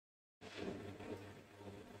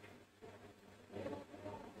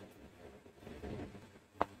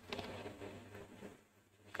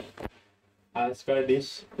आज का डिश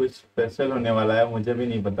कुछ स्पेशल होने वाला है, मुझे भी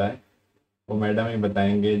नहीं पता है। वो मैडम ही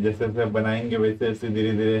बताएंगे। जैसे जैसे बनाएंगे वैसे वैसे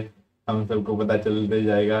धीरे धीरे हम सबको पता चलते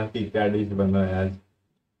जाएगा कि क्या डिश बन रहा है आज।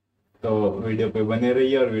 तो वीडियो पे बने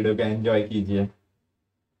रहिए और वीडियो को एंजॉय कीजिए।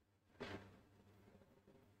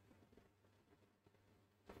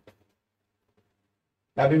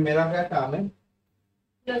 अभी मेरा क्या काम है?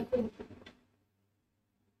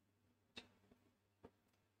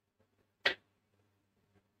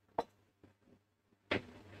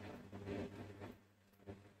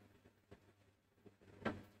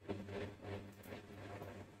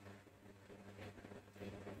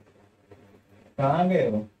 कहाँ गए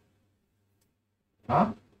हो?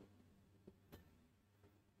 हाँ,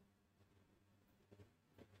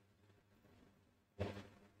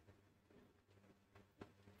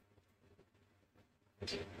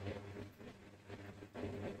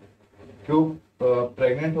 क्यों?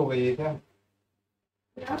 प्रेग्नेंट हो गई है क्या?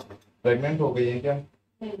 प्रेग्नेंट हो गई है क्या?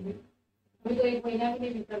 नहीं, अभी तो 1 महीना भी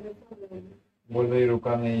नहीं बीता, मेरे को हो गया। बोल रही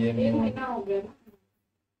रुका नहीं, ये नहीं एक हुआ। महीना हो गया ना।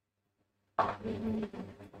 1 महीना।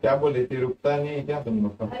 क्या बोल रही थी, रुकता नहीं है क्या तुम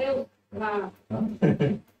लोग का? अरे हाँ, हाँ?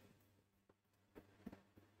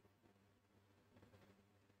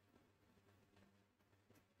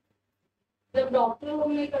 जब डॉक्टर लोग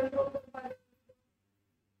नहीं कंट्रोल कर पा रहे,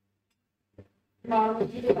 नॉर्मल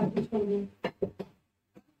चीजें बाकी छोड़ दी।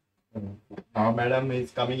 हाँ, madam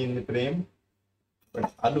is coming in the frame. But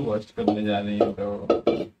आलू वॉश करने जा रही है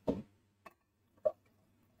तो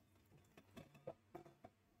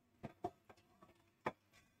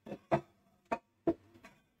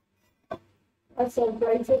और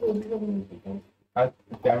सरप्राइज से बोलने को नहीं पता। आज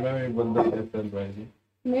कैमरा में बोल दो कैसे भाई जी।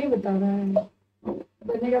 नहीं बता रहा है,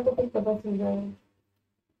 बनेगा तो कुछ पता चल जाएगा।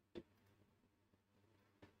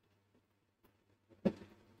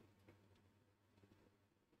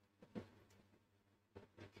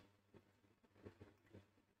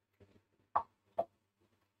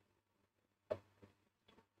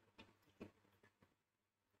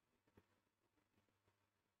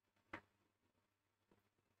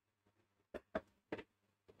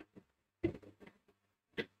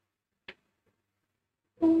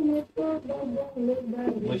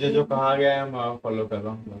 मुझे जो कहा गया है मैं फॉलो कर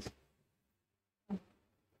रहा हूँ बस।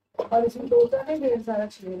 और इसमें तो होता है ढेर सारा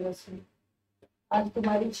छिलेगा इसमें। आज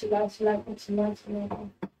तुम्हारी छिला छिला के छिला छिला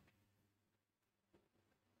के।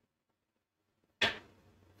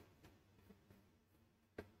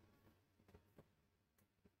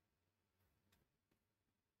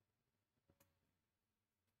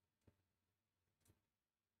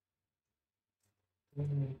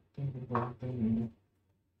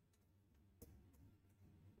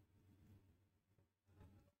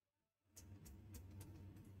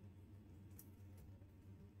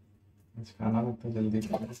 आज खाना लगता है जल्दी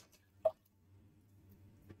खाना।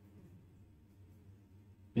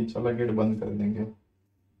 पीछे वाला गेट बंद कर देंगे।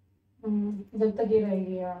 जब तक ये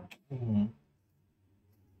रहेगी यार। हम्म,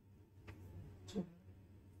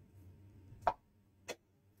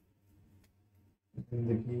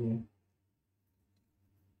 जिंदगी है।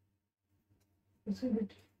 उसे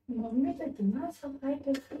बेटी मम्मी तो इतना सफाई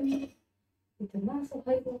करती है, इतना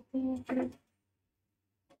सफाई करती है।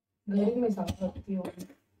 घर में साफ रखती हो,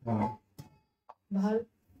 हाँ बाहर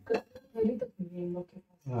थैली तक नहीं है इन लोग के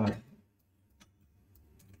पास। हाँ,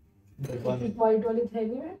 एक व्हाइट वाली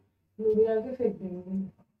थैली में लूडी डाल के फेंक देंगे।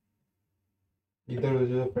 इधर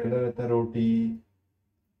जो पहले रहता है रोटी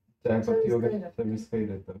चाय पत्ती सर्विस वगैरह करे रहते सब हैं। इसका ही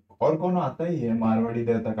रहता है। और कौन आता ही है, मारवाड़ी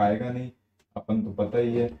देर तक आएगा नहीं। अपन तो पता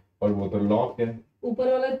ही है। और वो तो लॉक है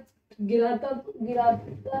ऊपर वाला गिराता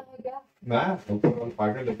है क्या? ना। ऊपर वाला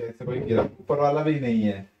पागल है क्या? ऐसे कोई गिरा ऊपर वाला भी नहीं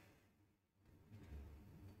है।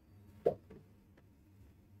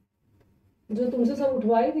 जो तुमसे सब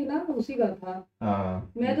उठवाई थी ना उसी का था।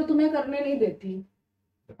 हाँ, मैं तो तुम्हें करने नहीं देती,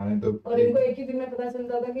 जाने तो और इनको एक ही दिन में पता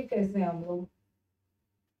चलता था कि कैसे हैं हम लोग।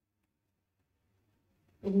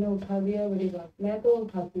 तुमने उठा दिया बड़ी बात, मैं तो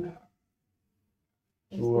उठाती हूँ।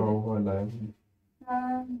 चूहा हुआ लाइव।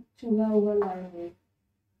 हाँ, चूहा हुआ लाए हुए।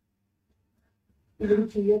 बड़ी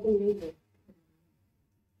चूहिया तो यही है।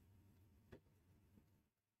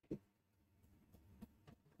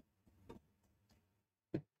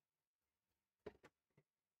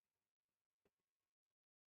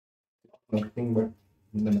 Nothing but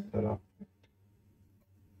the matter of.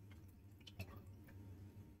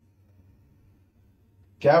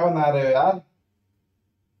 क्या बना रहे हो यार?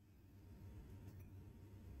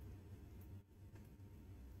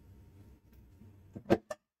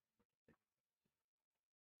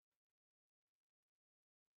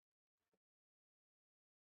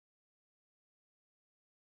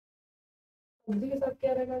 सब्जी के साथ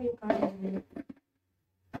क्या रहेगा ये कहाँ है?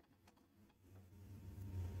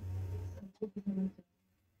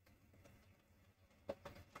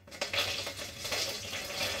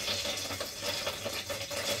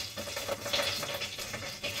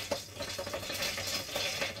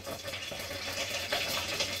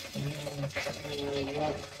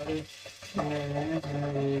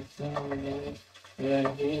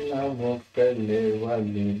 रही ना वो पहले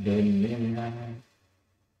वाली दुनिया।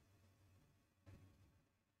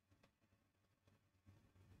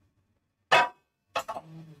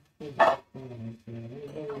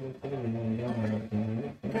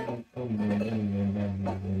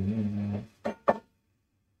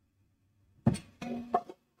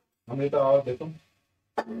 हमें तो और देखो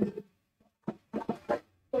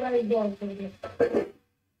थोड़ा एक दो और कर दे।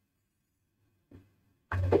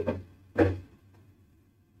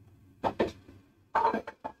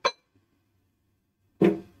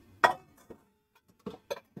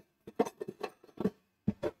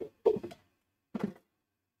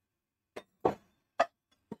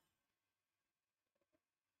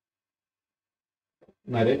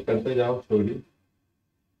 मैरिज करते जाओ स्टोरी।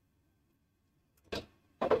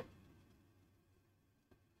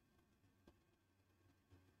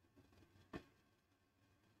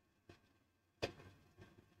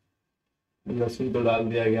 लहसुन तो डाल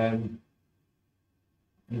दिया गया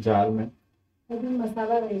है जार में। अभी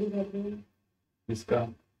मसाला रेडी कर रही हूँ। इसका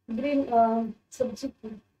ग्रीन सब्जी की।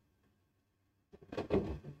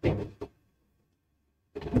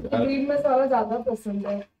 ग्रीन मसाला ज्यादा पसंद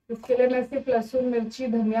है, इसके लिए मैं सिर्फ लहसुन मिर्ची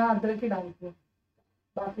धनिया अदरक ही डालती हूँ,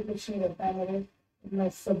 बाकी कुछ नहीं रहता है मेरे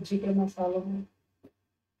सब्जी के मसालों में,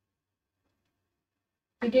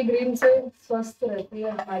 क्योंकि ग्रीन से स्वस्थ रहती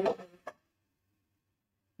है हमारी बॉडी।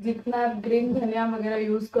 जितना आप ग्रीन धनिया वगैरह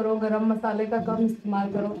यूज करो, गरम मसाले का कम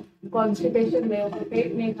इस्तेमाल करो, कॉन्स्टिपेशन नहीं होगा,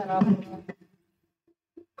 पेट नहीं खराब होगा,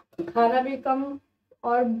 खाना भी कम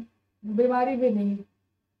और बीमारी भी नहीं।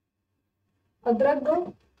 अदरक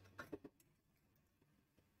दो,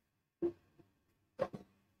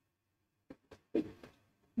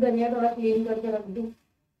 धनिया थोड़ा क्लीन करके रख दूं,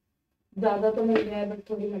 ज्यादा तो नहीं है बट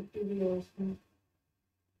थोड़ी मिट्टी भी है उसमें,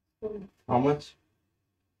 तो हाउ मच?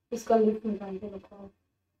 इसका लिप निकाल के रखा।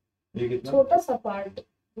 ये कितना? छोटा सा पार्ट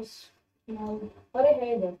बस। अरे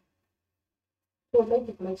है इधर, छोटा ही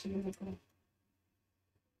टुकड़ा चाहिए मतलब।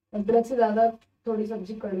 अदरक से ज्यादा थोड़ी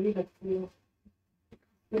सब्जी कड़वी लगती है,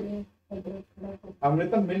 इसलिए अदरक थोड़ा कम।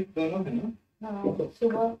 अमृता मिल्क दोनों है ना? हाँ,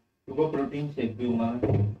 सुबह सुबह प्रोटीन शेक भी हुआ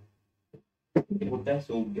होता है,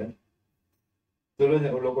 सूख गया। चलो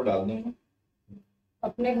वो लोग को डाल दूंगा।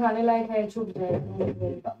 अपने खाने लायक है, छूट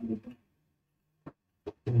जाएगा।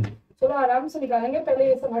 चलो आराम से निकालेंगे, पहले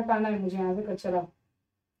ये सब हटाना है मुझे यहाँ से कचरा।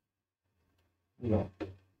 लो।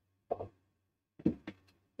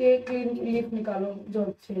 ये क्लीन लीफ निकालो जो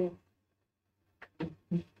अच्छे है।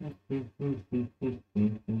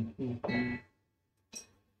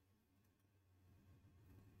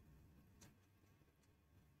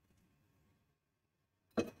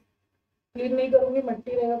 क्लीन नहीं करूंगी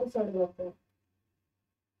मट्टी रहेगा तो सड़ जाता है।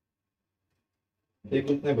 ये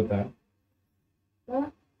किसने बताया?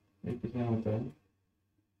 हाँ, ये किसने बताया?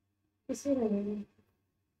 किसी ने नहीं।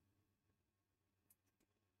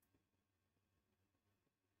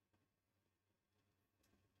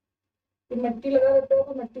 ये मट्टी लगा देते हो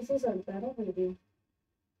तो मट्टी से सड़ता है ना फिर भी।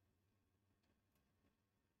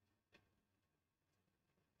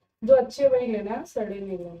 जो अच्छे वही लेना है, सड़े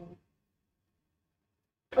नहीं लेना।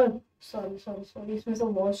 सॉरी सॉरी सॉरी, इसमें से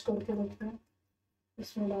वॉश करके रखना है,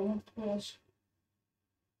 इसमें डालो वॉश।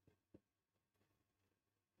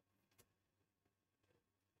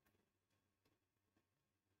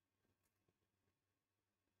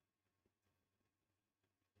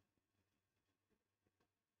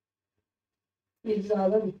 ये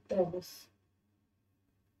ज्यादा दिखता है बस,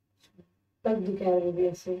 तक दिखा है वो भी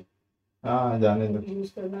ऐसे। हाँ जाने दो। यूज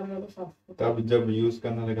करना रहेगा तो साफ करो। तब जब यूज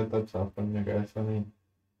करना लगा तब साफ करने का, ऐसा नहीं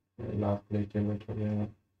लास्ट लेके बैठो गया।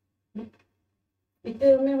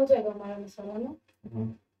 इतने में हो जाएगा हमारा मसाला ना।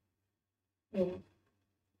 ये।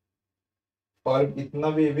 और इतना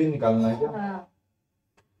भी निकालना है क्या? हाँ,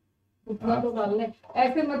 उतना तो डालने,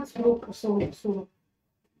 ऐसे मत सुनो सुनो सुनो।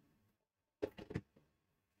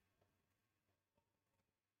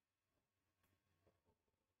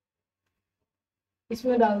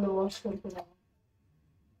 इसमें डाल दो, वॉश करके डालो।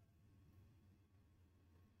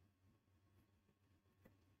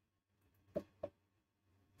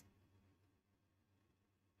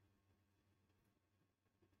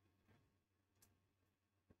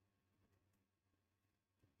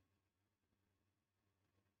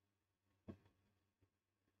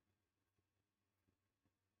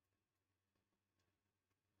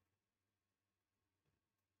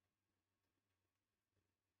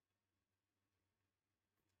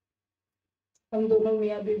 हम दोनों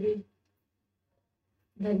मियाँ बीवी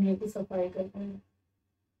धनिया की सफाई करते हैं।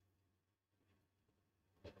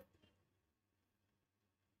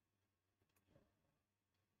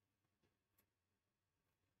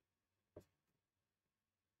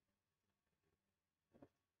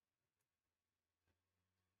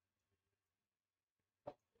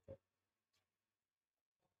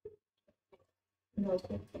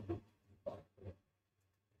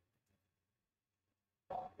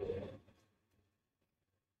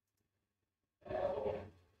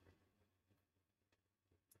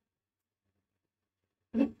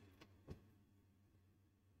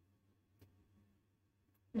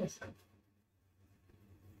 Yes.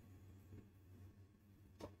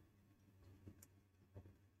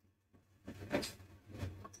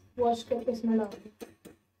 वॉश करके इसमें डाल दो।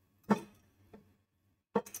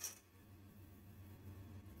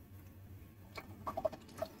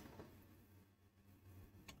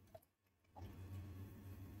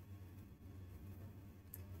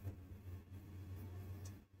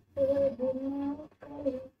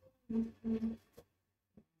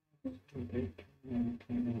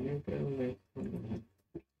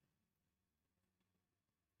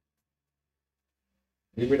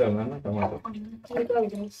 ये भी डालना है ना टमाटर। निकाल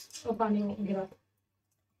दो और पानी में गिरा।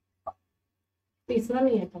 पीसना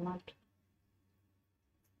नहीं है टमाटर,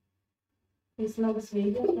 पीसना बस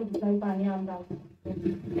यही है, तो पानी आम डाल दो।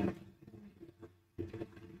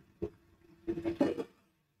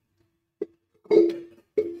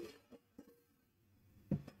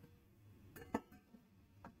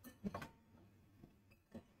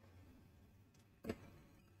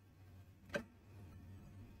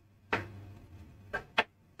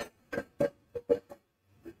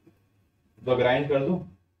 तो ग्राइंड कर दूं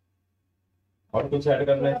और कुछ ऐड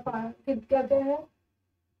करना है? क्या क्या है?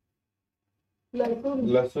 लहसुन,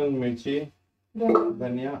 लहसुन, मिर्ची,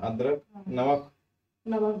 धनिया, अदरक, नमक।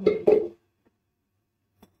 नमक।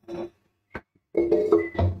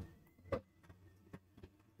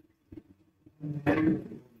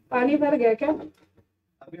 पानी भर गया क्या?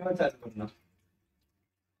 अभी मैं चालू करना,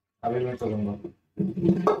 अभी मैं करूंगा।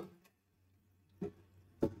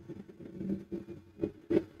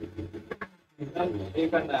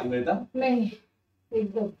 एक करना है अमृता? नहीं,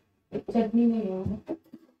 एकदम चटनी नहीं है,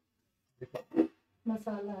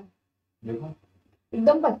 मसाला है। देखो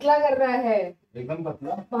एकदम पतला कर रहा है, एकदम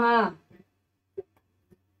पतला। हाँ।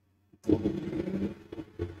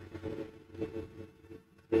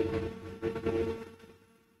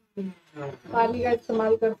 पानी का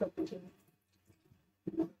इस्तेमाल कर सकते हैं।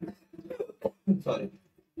 सॉरी।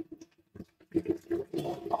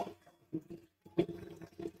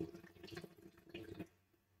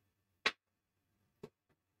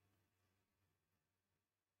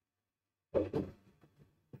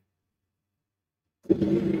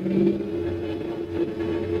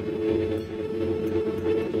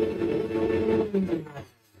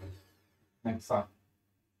 नेक्स्ट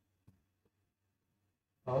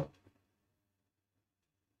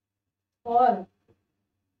और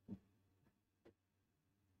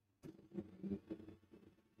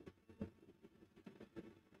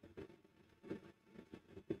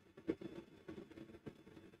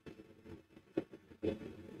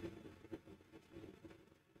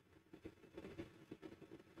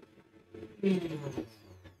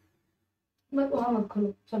मत वहां मत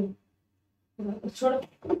खोलो, चलो छोड़ो।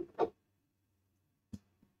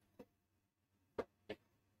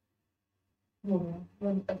 हो गया,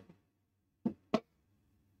 बंद कर।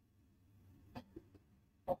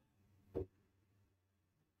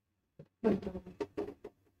 बंद करो।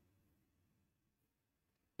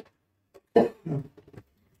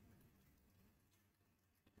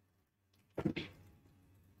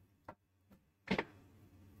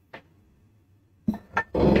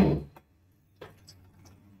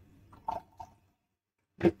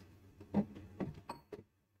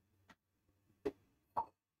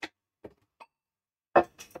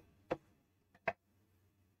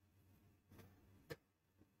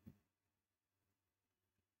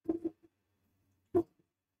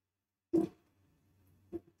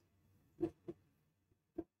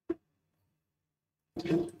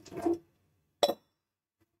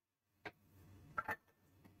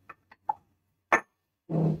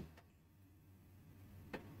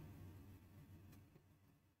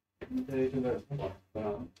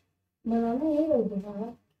 बनाना यही रख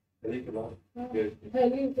दूंगा।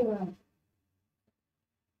 थैली के बाद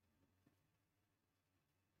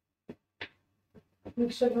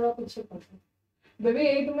मिक्सर थोड़ा पीछे कर दो। बेबी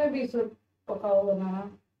यही तुम्हें 20 मिनट पकाओ बनाना।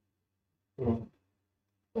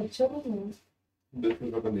 अच्छा नहीं है? 10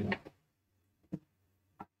 मिनट का देना।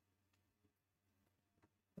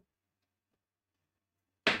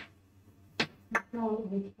 और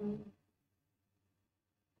देखो।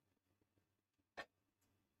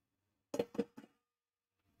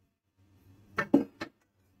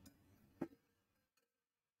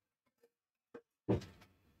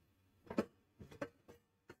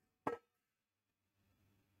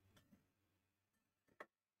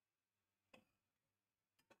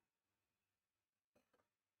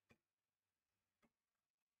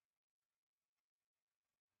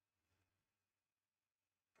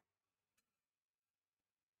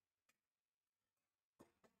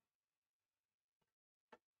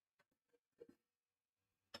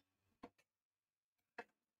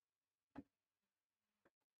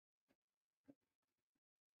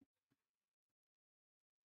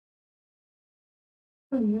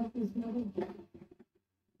 धनिया पीसना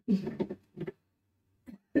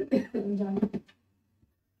जाने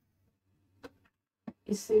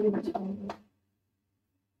इससे भी अच्छा होगा।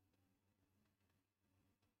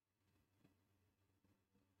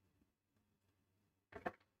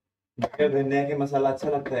 क्या धनिया के मसाला अच्छा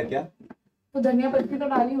लगता है क्या? तो धनिया पत्ती तो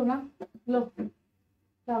डाली हो ना। लो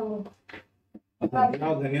क्या हुआ? धनिया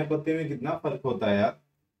और धनिया पत्ती में कितना फर्क होता है यार?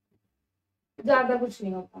 ज्यादा कुछ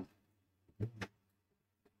नहीं होता।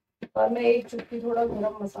 और मैं एक चुटकी थोड़ा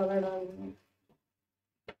गरम मसाला डाल दूंगी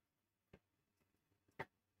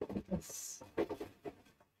बस।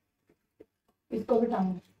 इसको भी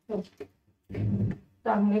टांगने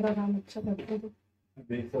का काम अच्छा करते हो।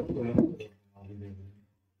 अभी सब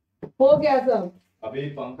हो गया सब। अभी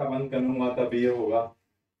पंखा बंद करूंगा तब ये होगा।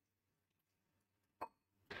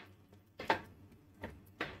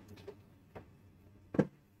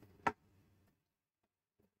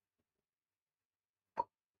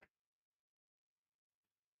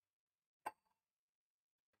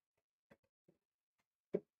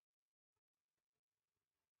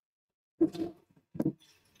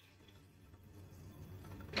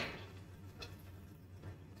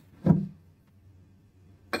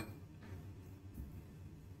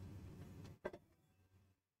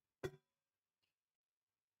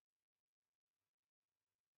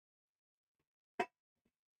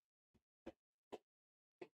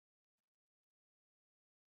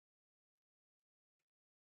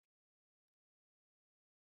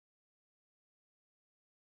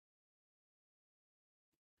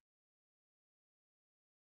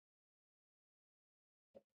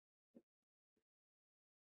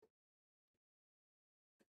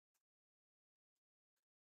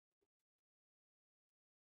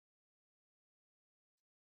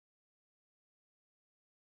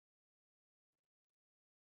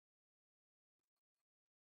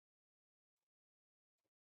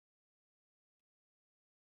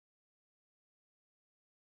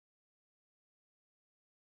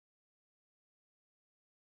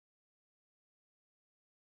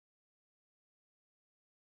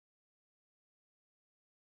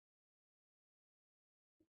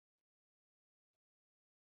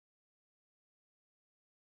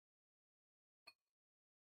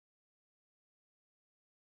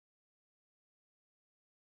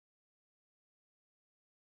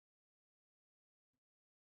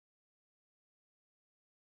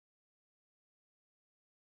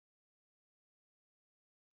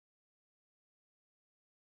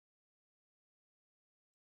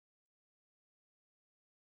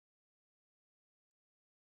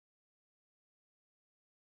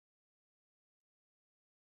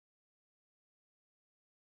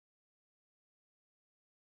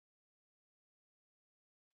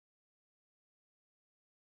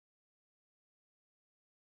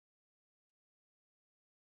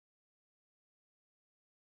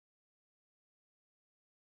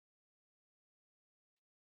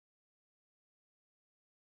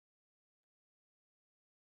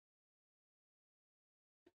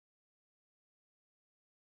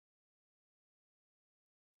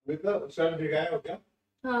 अभी तो शर्ट भिगाया हो क्या?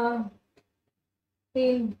 हाँ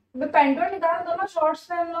तीन। मैं पैंट और निकाल दो ना, शॉर्ट्स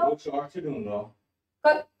पहन लो। वो शॉर्ट्स ही ढूंढ रहा हूँ।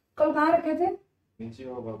 कल कल कहाँ रखे थे? नीचे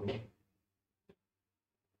होगा वो।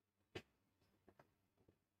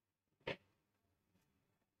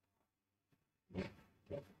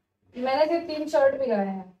 मैंने सिर्फ 3 शर्ट भी गए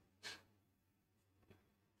हैं।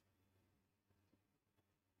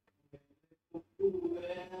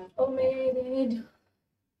 ओ मेरे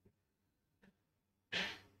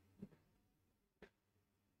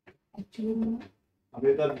एक्चुअली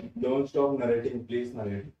अभी तक don't stop narrating please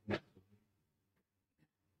narrate.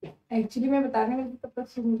 मैं बताने में तब तक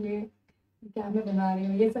सुन लिए क्या मैं बना रही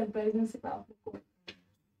हूँ। ये सरप्राइज में सिर्फ आप लोग को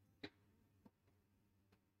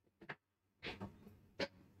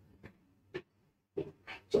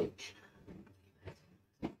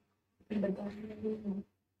बताने।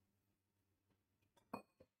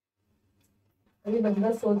 अभी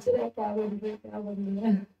बंदा सोच रहा है क्या बन रहा है क्या बन रहा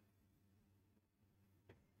है।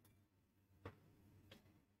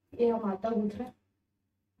 ये हम आटा गूंथ रहे हैं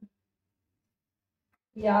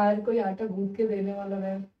यार, कोई आटा गूंथ के देने वाला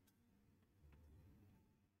है।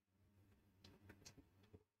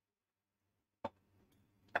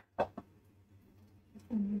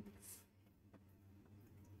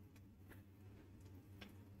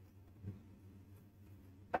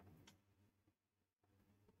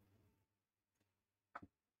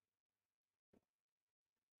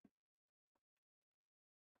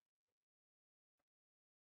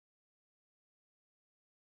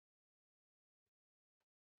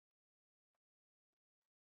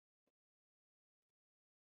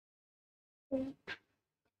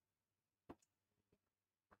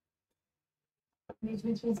 बीच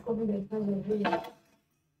बीच में इसको भी देखना जरूरी है।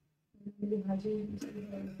 मेरी भाजी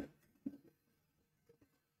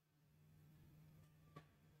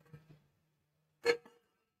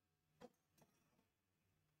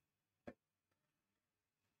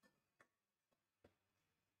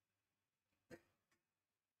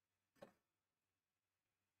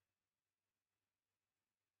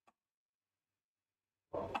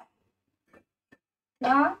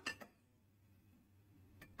हाँ।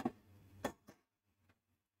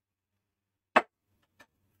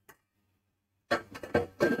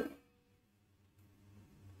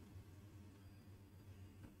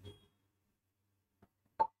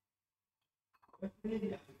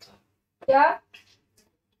 क्या?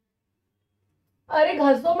 अरे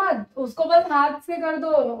घसो मत उसको, बस हाथ से कर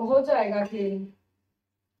दो, हो जाएगा क्लीन।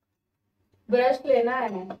 ब्रश लेना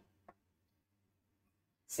है,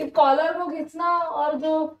 सिर्फ कॉलर को खींचना और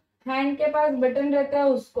जो हैंड के पास बटन रहता है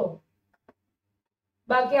उसको।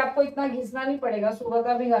 बाकी आपको इतना घिसना नहीं पड़ेगा, सुबह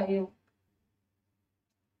का भी गाई हो।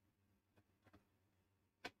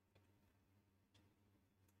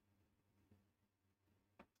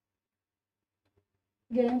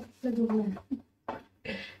 गैस से धुलना है।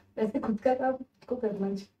 वैसे खुद का काम खुद को करना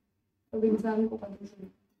चाहिए, अब इंसान को पता चले।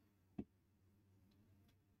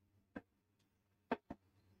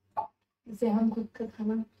 जैसे हम खुद का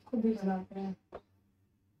खाना खुद ही बनाते हैं।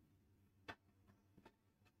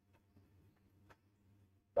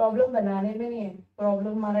 प्रॉब्लम बनाने में नहीं है,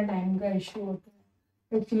 प्रॉब्लम हमारा टाइम का इश्यू होता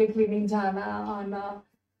है। एक्चुअली क्लिनिक जाना आना,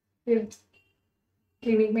 फिर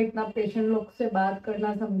क्लिनिक में इतना पेशेंट लोग से बात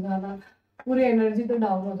करना समझाना, पूरी एनर्जी तो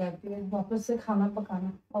डाउन हो जाती है। वापस से खाना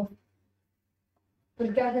पकाना और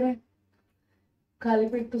फिर क्या करें, खाली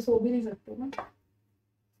पेट तो सो भी नहीं सकते ना।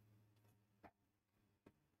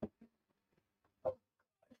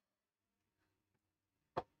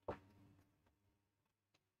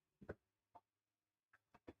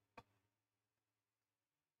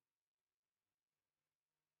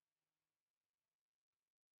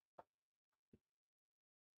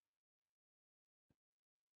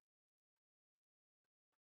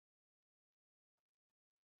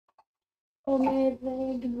 ओ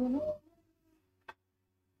मेरे ढूंढो,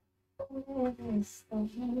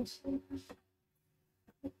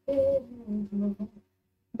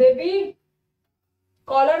 बेबी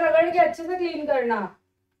कॉलर रगड़ के अच्छे से क्लीन करना।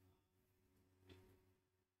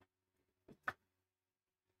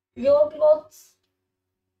 Your clothes.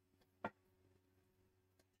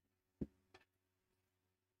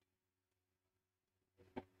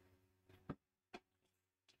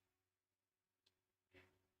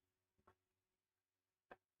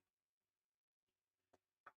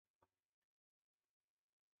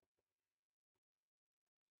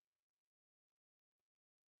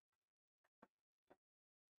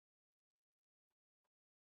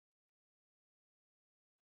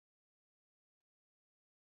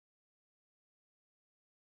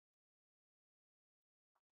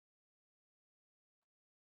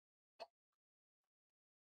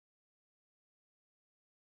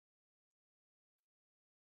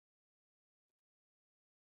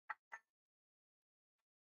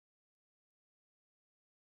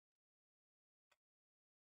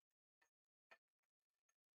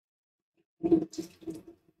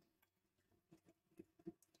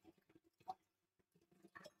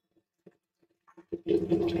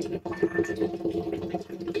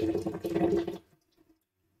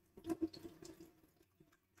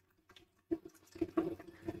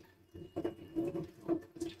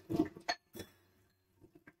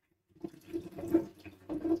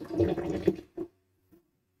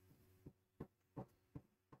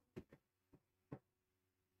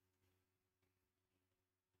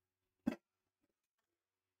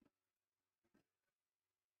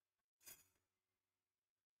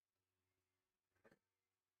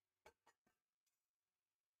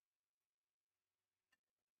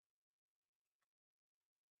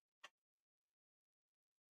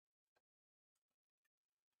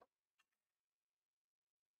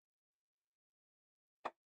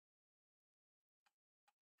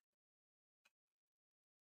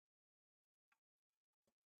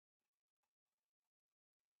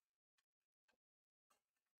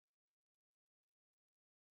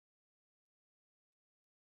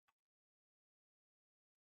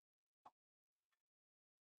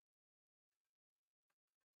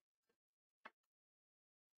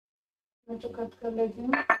 मैं तो कट कर लेती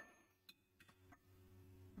हूँ।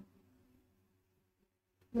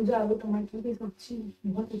 मुझे आलू टमाटर की सब्जी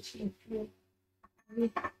बहुत अच्छी लगती है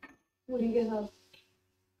पूरी के साथ।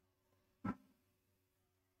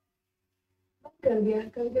 कर दिया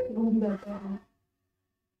करके घूम जाता है।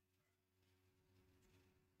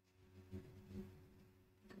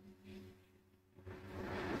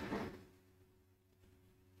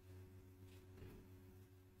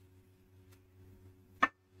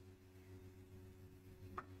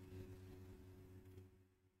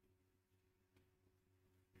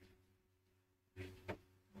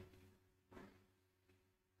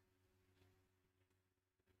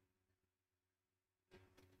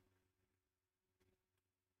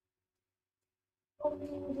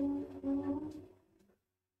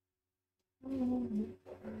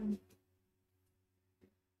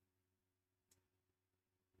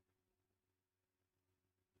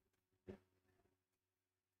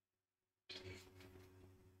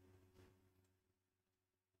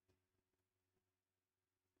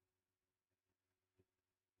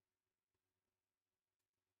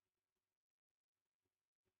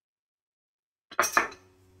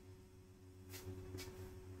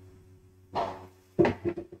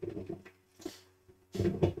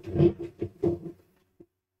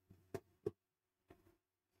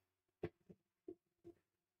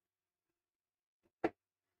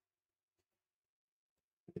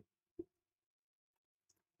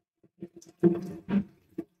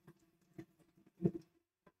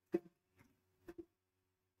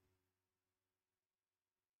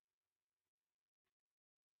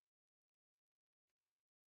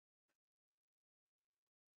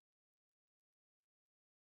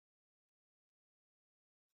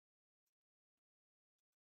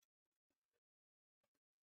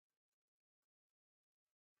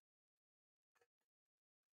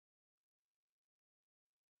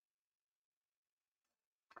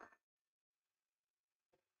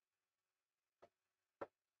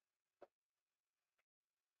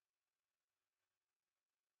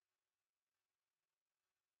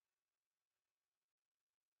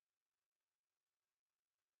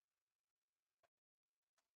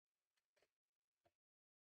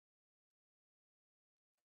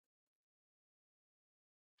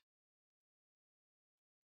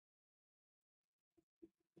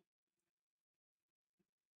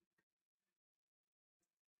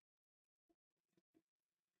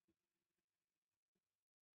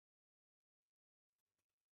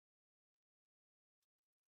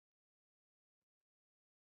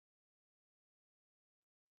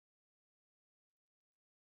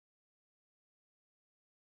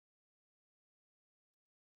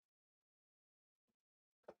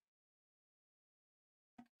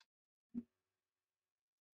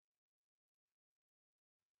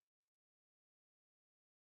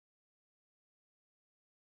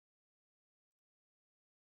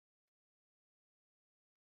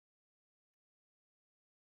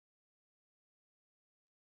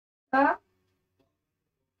 हाँ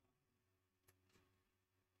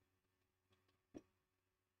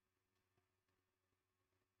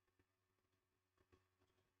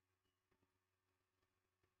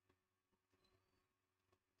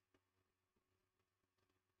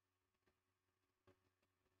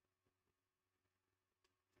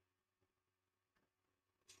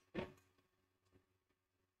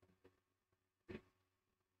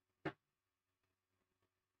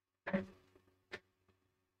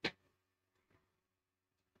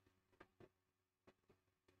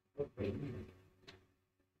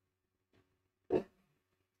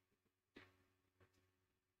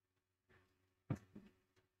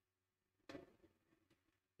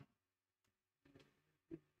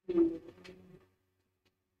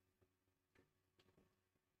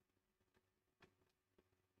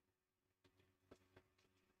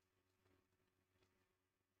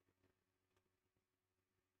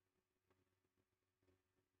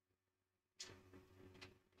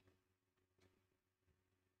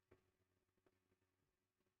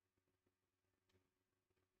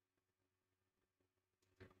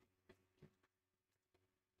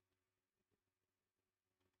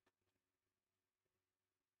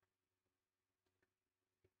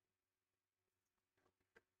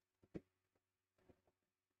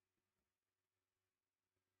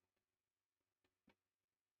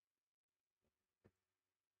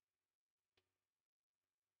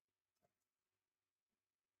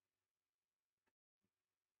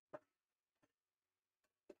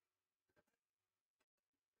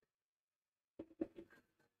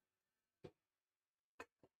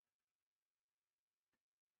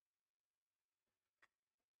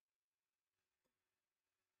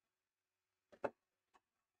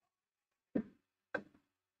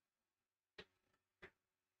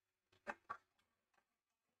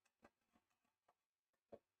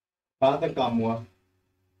कहाँ तक काम हुआ?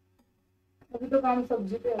 अभी तो काम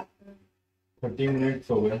सब्जी पे है। 30 मिनट्स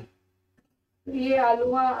हो गए। ये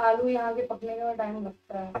आलू यहाँ के पकने में टाइम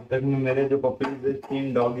लगता है। अब तक में मेरे जो पपीज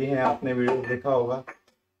 3 डॉगी हैं, आपने वीडियो देखा होगा।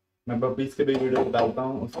 मैं पपीज के भी वीडियो डालता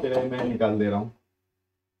हूँ, उसके लिए मैं निकाल दे रहा हूँ।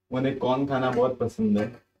 उन्हें कौन खाना बहुत पसंद है।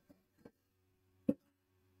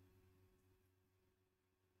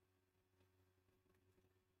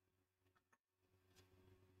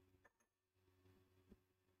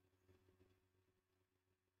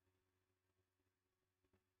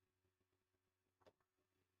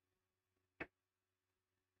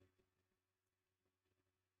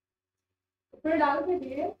 कपड़े डाल के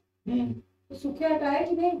दिए हम्म। तो सूखे हटाए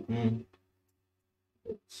कि नहीं? हम्म।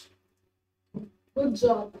 Good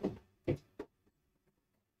job.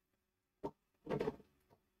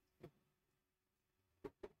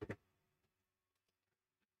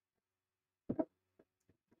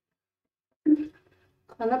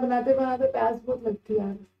 खाना बनाते बनाते प्यास बहुत लगती है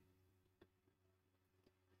यार।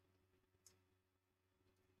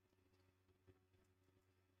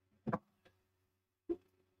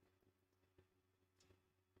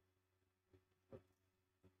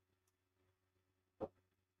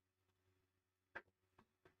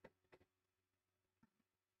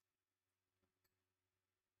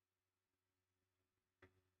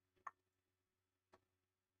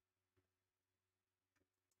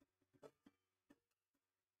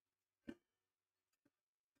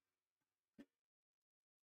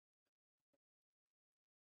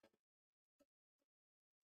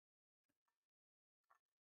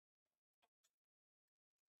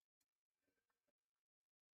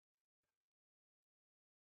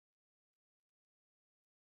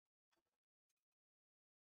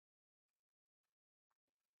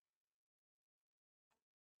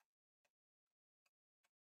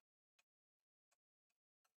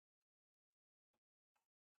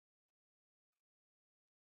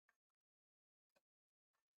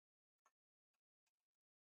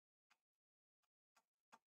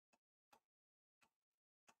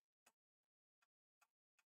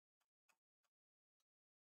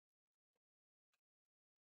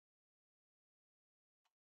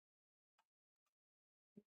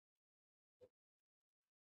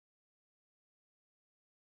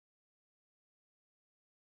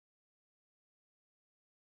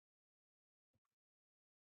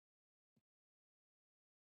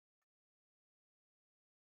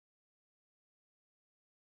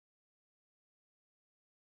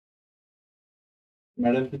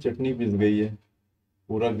 मैडम की चटनी पिस गई है।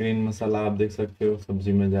 पूरा ग्रीन मसाला आप देख सकते हो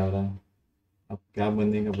सब्जी में जा रहा है। अब क्या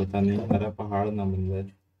बनेगा पता नहीं, हरा पहाड़ ना बन जाए।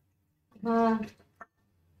 हाँ,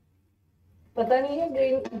 पता नहीं है,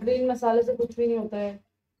 ग्रीन ग्रीन मसाले से कुछ भी नहीं होता है।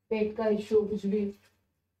 पेट का इश्यू कुछ भी,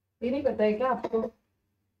 ये नहीं पता है क्या आपको?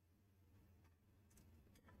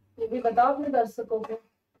 ये भी बताओ अपने दर्शकों को।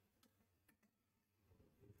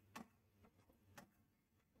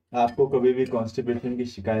 आपको कभी भी कॉन्स्टिपेशन की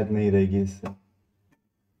शिकायत नहीं रहेगी इससे।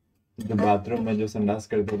 जो बाथरूम में जो संडास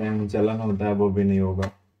करते टाइम जलन होता है वो भी नहीं होगा।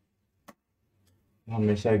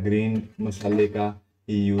 हमेशा ग्रीन मसाले का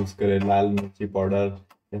ही यूज करें, लाल मिर्ची पाउडर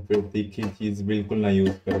या फिर तीखी चीज बिल्कुल ना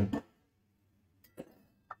यूज करें।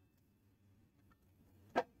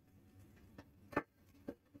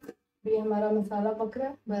 ये हमारा मसाला पक रहा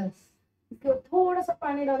है, बस इसके थोड़ा सा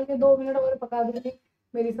पानी डाल के 2 मिनट और पका दूंगी,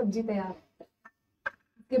 मेरी सब्जी तैयार।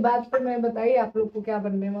 इसके बाद फिर मैं बताइए आप लोग को क्या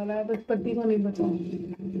बनने वाला है, बस पति को नहीं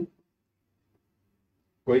बताऊंगी।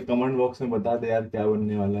 कोई कमेंट बॉक्स में बता दे यार क्या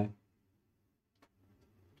बनने वाला है।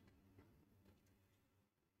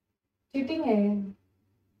 चीटिंग है।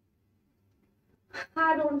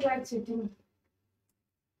 हाँ, डोंट लाइक चीटिंग।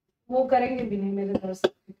 वो करेंगे भी नहीं मेरे दोस्त,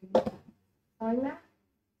 समझ में?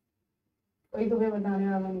 कोई तुम्हें बताने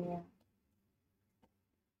वाला नहीं है।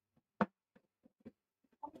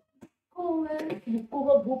 बुक्कू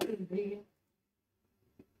को भूख लग रही है।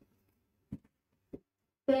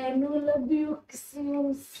 तेनू लव यू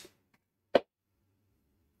किस्मस।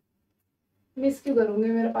 मिस क्यों करूंगी,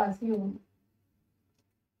 मेरे पास ही हो।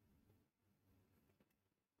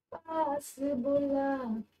 पास बुला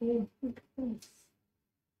के।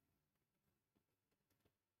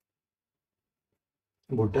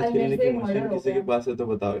 भुट्टा आज मेरे छीलने से की एक मशीन मर्डर हो किसी के गया। पास है तो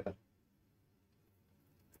बताओ यार।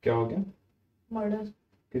 क्या हो गया? मर्डर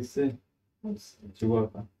किससे? मुझसे। चूहा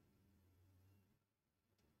का?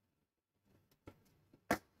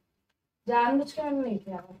 जानबूझ के मैंने नहीं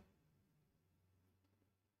किया।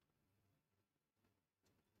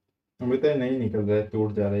 अभी तो ये नहीं निकल रहा है,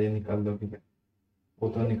 टूट जा रहा है, ये निकाल दो ठीक है। वो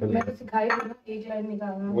तो निकल मैं रहा तो है। सिखाई थी ना, एक लाइन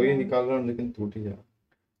निकालना। वही निकाल रहा हूँ लेकिन टूट ही जा रहा है।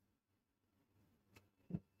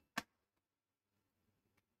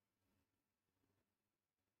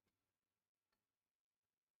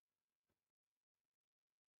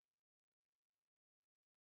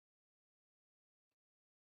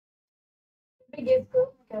 अभी गेस करो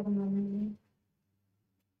क्या बनाने में।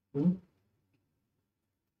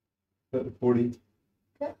 पूड़ी।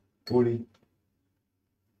 क्या? पूड़ी।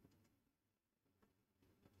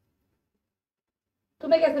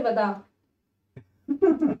 तुम्हें कैसे पता?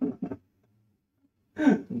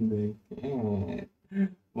 देखें,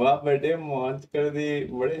 वाह बेटे मौज कर दी,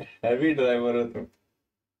 बड़े हैवी ड्राइवर हो तुम।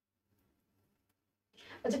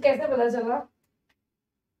 अच्छा कैसे पता चला?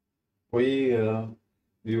 कोई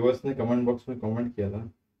व्यूअर्स ने कमेंट बॉक्स में कमेंट किया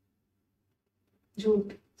था।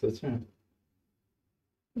 झूठ। सच में।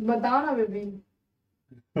 बताओ ना बेबी।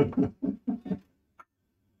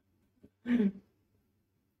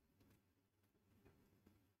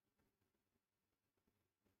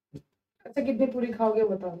 अच्छा कितनी पूरी खाओगे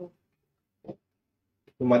बता दो।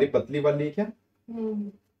 तुम्हारी पतली वाली है क्या? हम्म।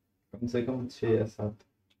 कम से कम 6 या 7।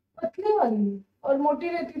 पतली वाली और मोटी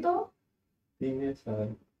रहती तो? 3 या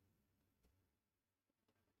 4।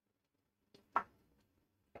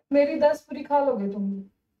 मेरी 10 पूरी खा लोगे तुम?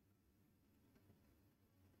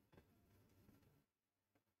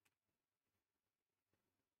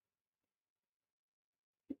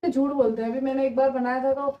 इतने झूठ बोलते हैं। अभी मैंने एक बार बनाया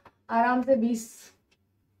था तो आराम से 20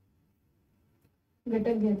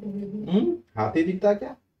 गटक गए थे बेबी। हाथी दिखता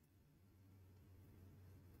क्या?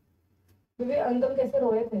 बेबी अंकल कैसे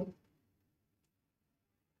रोए थे।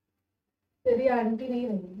 तेरी आंटी नहीं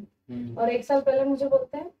रही और 1 साल पहले मुझे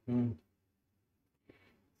बोलते हैं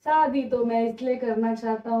शादी तो मैं इसलिए करना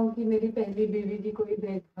चाहता हूँ कि मेरी पहली बेबी की कोई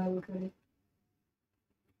देखभाल करे।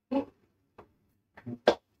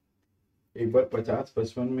 एक बार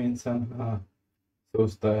 50-55 में इंसान हाँ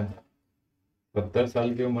सोचता है, 70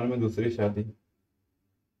 साल की उम्र में दूसरी शादी।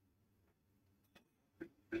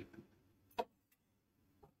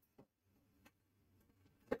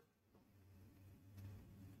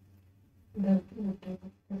 धरती उठे।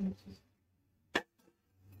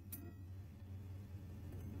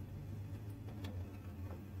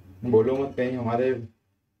 बोलो मत, कहीं हमारे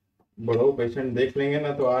बड़ों पेशेंट देख लेंगे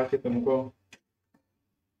ना तो आके तुमको।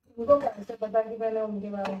 उनको कैसे पता कि मैंने उनके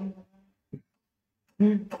बारे में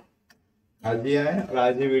बताया? आज ही आए और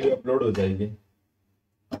आज ही वीडियो अपलोड हो जाएगी,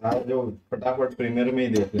 और आज जो फटाफट प्रीमियर में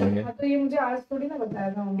ही देख लेंगे। हाँ तो ये मुझे आज थोड़ी ना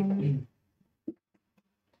बताया था उन्होंने।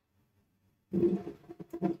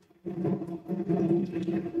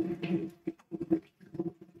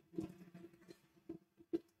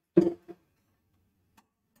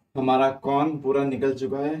 हमारा कौन पूरा निकल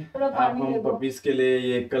चुका है। थोड़ा अब पानी हम दे दो। पपीज के लिए,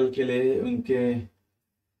 ये कल के लिए, उनके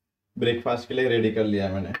ब्रेकफास्ट के लिए रेडी कर लिया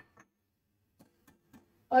है मैंने।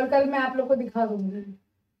 और कल मैं आप लोग को दिखा दूंगी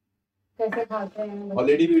कैसे खाते हैं बच्चे।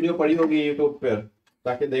 ऑलरेडी वीडियो पड़ी होगी यूट्यूब पर,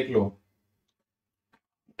 जाके देख लो।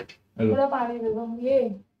 हेलो। थोड़ा पानी दे दो, ये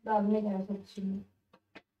डालने का है सब्जी में।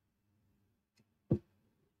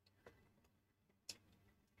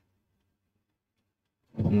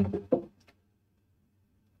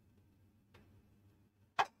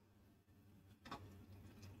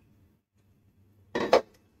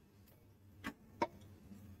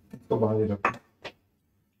 तो बाहर ही रखो।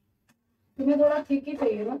 तुम्हें थोड़ा ठीक ही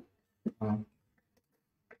चाहिए ना? हाँ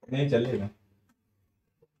नहीं चलेगा।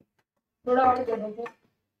 थोड़ा और दे दो फिर।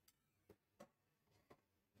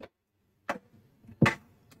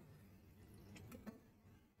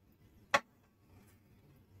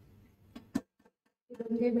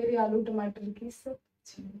 ये मेरी आलू टमाटर की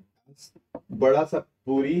सब्जी। बड़ा सा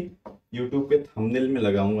पूरी यूट्यूब पे थंबनेल में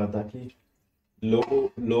लगाऊंगा ताकि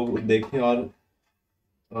लोग देखें, और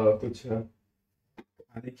कुछ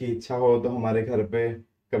खाने की इच्छा हो तो हमारे घर पे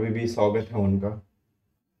कभी भी स्वागत है उनका।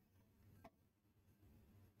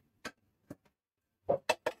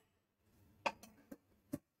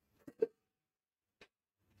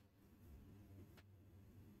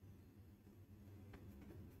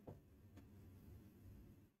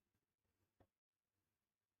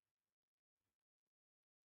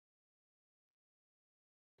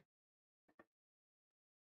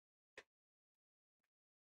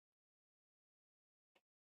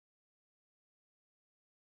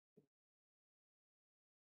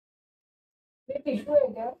 ये टिश्यू है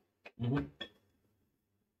क्या? हम्म।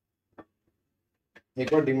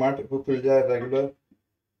 एक बार डीमार्ट को खुल जाए रेगुलर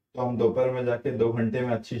तो हम दोपहर में जाके 2 घंटे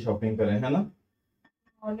में अच्छी शॉपिंग करें, है ना।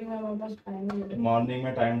 मॉर्निंग में मेरे पास टाइम नहीं है। मॉर्निंग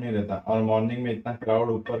में टाइम नहीं रहता, और मॉर्निंग में इतना क्राउड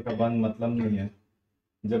ऊपर का बंद मतलब नहीं है।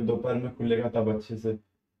 जब दोपहर में खुलेगा तब अच्छे से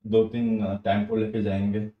 2-3 टेम्पो लेके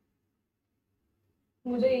जाएंगे।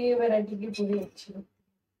 मुझे ये वैरायटी की पूरी अच्छी लगती है,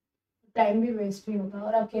 टाइम भी वेस्ट नहीं होता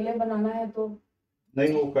और अकेले बनाना है तो।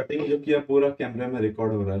 नहीं, वो कटिंग जो किया पूरा कैमरे में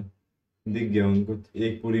रिकॉर्ड हो रहा है, दिख गया उनको,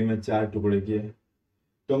 एक पूरी में 4 टुकड़े किए।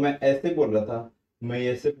 तो मैं ऐसे बोल रहा था, मैं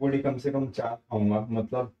ऐसे पूरी कम से कम 4 खाऊंगा,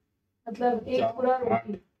 मतलब मतलब एक 4, पूरा 8,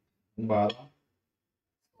 रोटी। 12,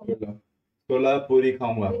 16 16 पूरी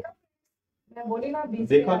खाऊंगा। देखा, मैं बोली ना 20 पे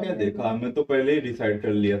देखा आ क्या गया देखा, तो। मैं तो पहले ही डिसाइड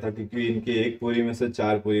कर लिया था क्योंकि इनकी एक पूरी में से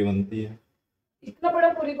 4 पूरी बनती है। इतना बड़ा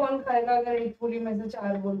पूरी कौन खाएगा अगर एक पूरी में से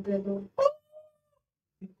 4 बोलते हैं तो।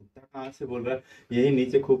 कुत्ता कहाँ से बोल रहा है? यही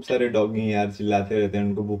नीचे खूब सारे डॉगी यार चिल्लाते रहते हैं,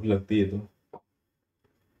 उनको भूख लगती है तो।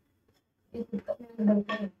 ये कुत्ता मेरे घर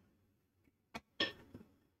का है,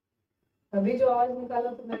 अभी जो आवाज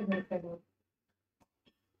निकाला तो मेरे घर का है।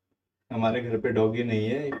 हमारे घर पे डॉगी नहीं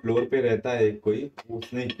है, फ्लोर पे रहता है एक कोई,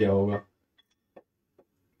 उसने ही किया होगा।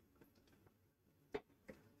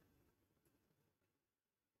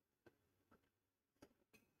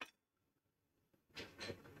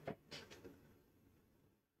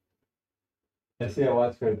 ऐसे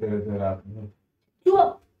आवाज करते रहते हैं रात में।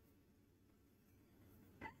 चुप।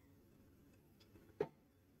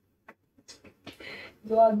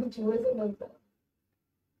 जो आदमी चूहे से डरता है।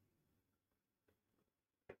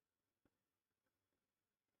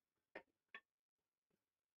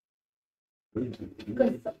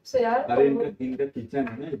 कसम से यार, अरे इनका इनका किचन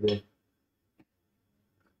है ना इधर,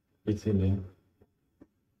 इसीलिए।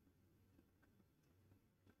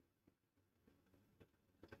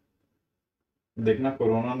 देखना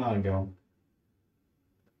कोरोना ना आ गया हो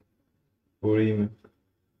पूरी में।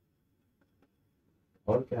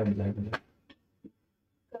 और क्या मिला मिला?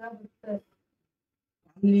 खराब लगता है।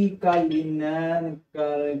 काली काली नैन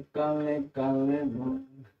काले काले काले बाल।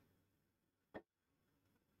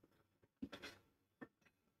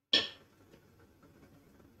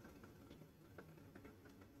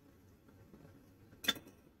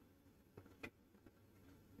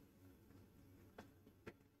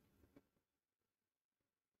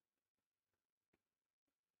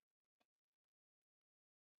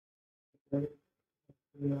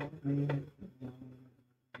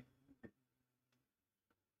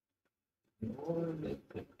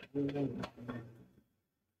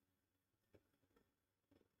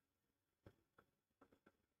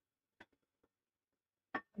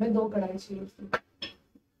 हमें 2 कढ़ाई चाहिए थी,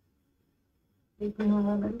 एक में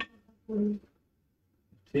हमारा बन पूरी।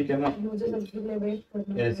 ठीक है ना, मुझे सब्जी के लिए वेट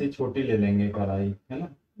करना है। ऐसी छोटी ले लेंगे कढ़ाई, है ना?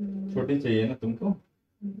 छोटी चाहिए ना तुमको?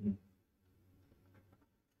 हम्म।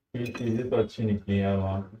 ये चीजें तो अच्छी निकली यार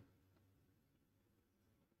वहाँ की।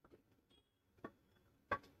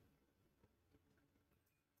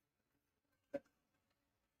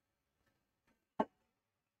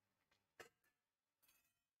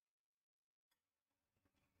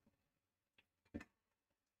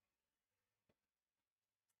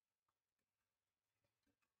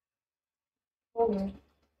 हो गया,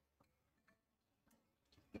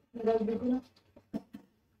 रख देखो ना।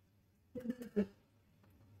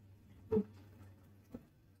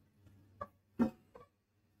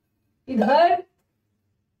 इधर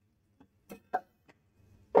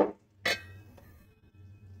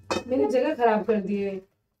मेरी जगह खराब कर दी है।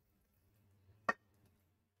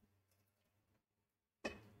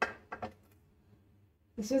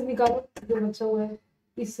 इसे निकालो जो बचा हुआ है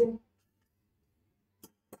इससे।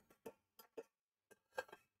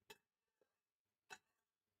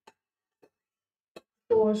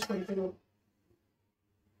 तो वॉश करते रहो,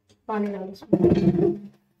 पानी डालो उसमें।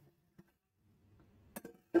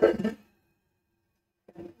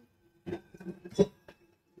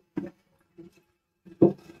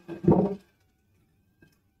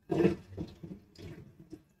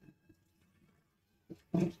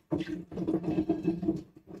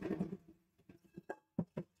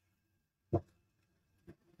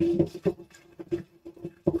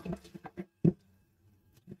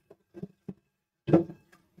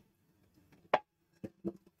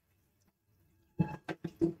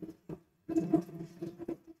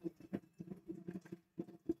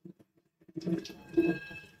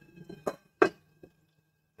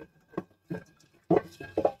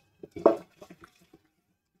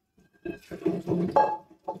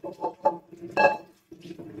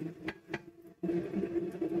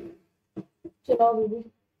 चलाओ बेबी।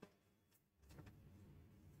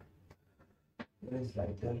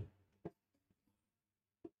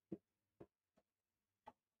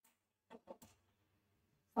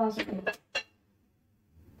 फास्ट करो।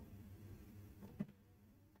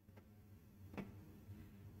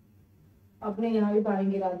 आपने यहाँ भी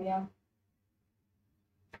पानी गिरा दिया।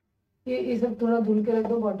 ये सब थोड़ा धुल के रख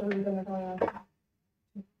दो, बॉटल भी रखा यहाँ।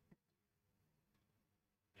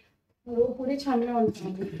 वो पूरी छानने वाली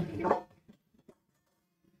थी।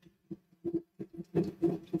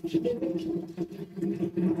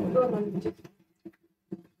 दो मिनट।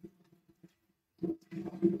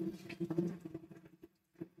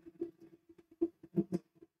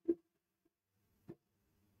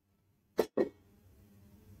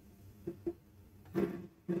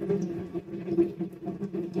 क्या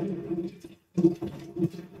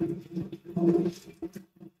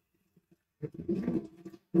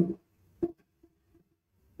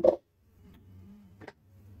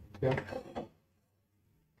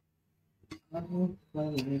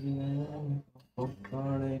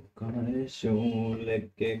काले काले शूल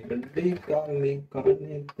के गड्डी काली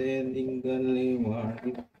काली तेरी गली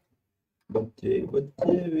माड़ी बच्चे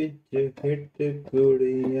बच्चे विच हिट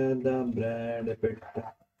कुड़िया दा ब्रैड पिट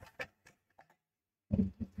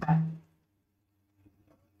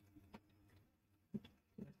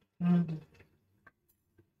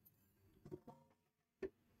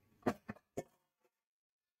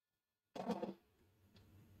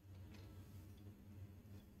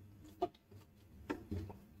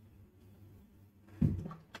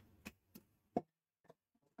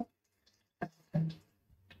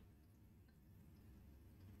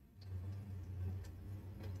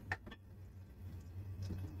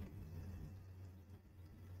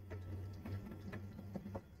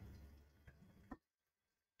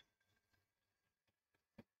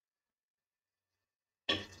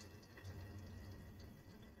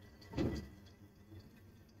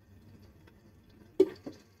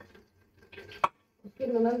उसकी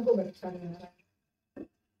ननद को बच्चा नहीं आ रहा है।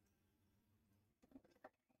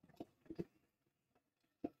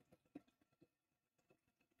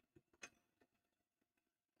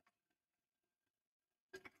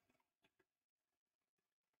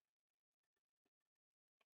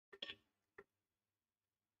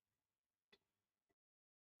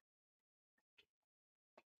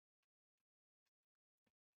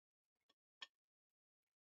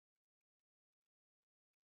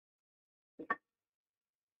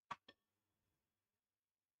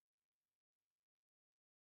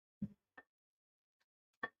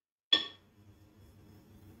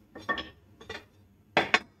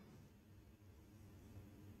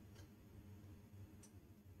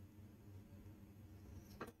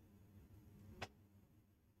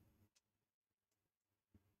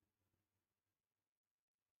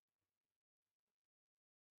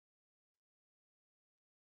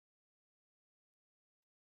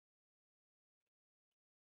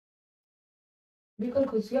 भी कल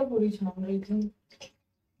खुशियाँ पूरी छान रही थी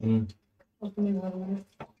अपने घर में,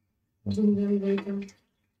 झुमझुम गई थी।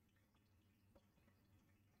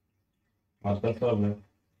 आता सब है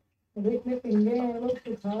अभी इतने पिंगे हैं लोग,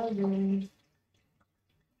 सुखा देंगे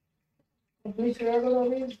अपनी श्रेया को।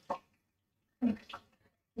 अभी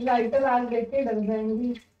लाइटर आग देख के डर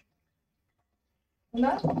जाएंगी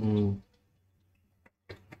ना।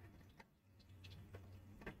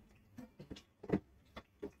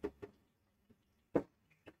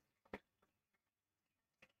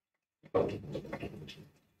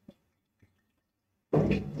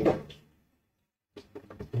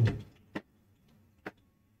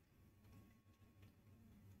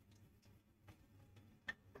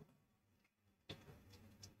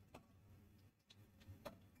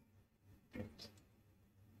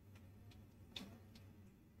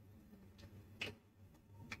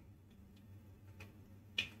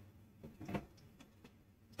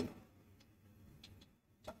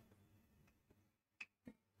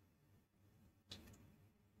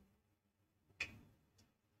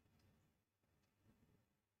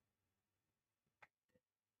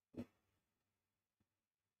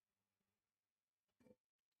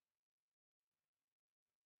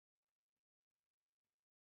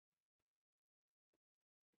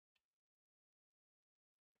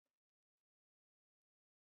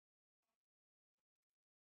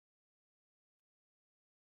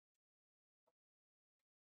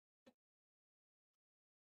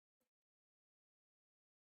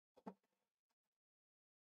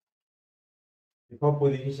 देखो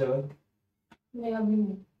पूरी की शक्ल नहीं अभी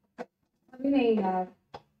नहीं, अभी नहीं यार।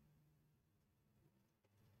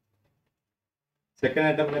 सेकंड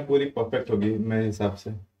आइटम में पूरी परफेक्ट होगी मेरे हिसाब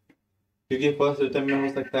से, क्योंकि फर्स्ट आइटम में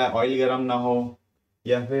हो सकता है ऑयल गरम ना हो,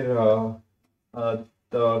 या फिर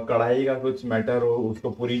तो कढ़ाई का कुछ मैटर हो, उसको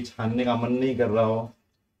पूरी छानने का मन नहीं कर रहा हो,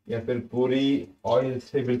 या फिर पूरी ऑयल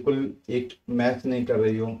से बिल्कुल एक मैच नहीं कर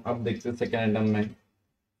रही हो। अब देखते हैं सेकेंड आइटम में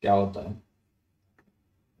क्या होता है।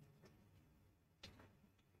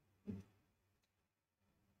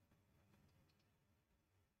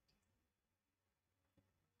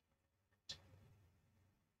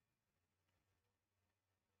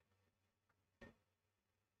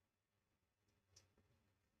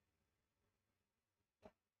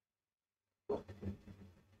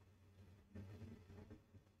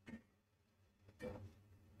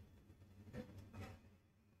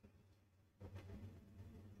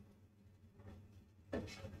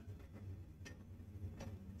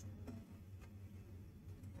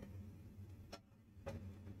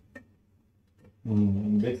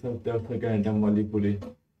 देख सकते हो सेकंड आइटम वाली पूरी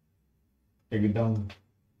एकदम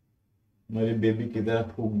मेरी बेबी की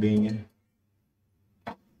तरह फूक गई है।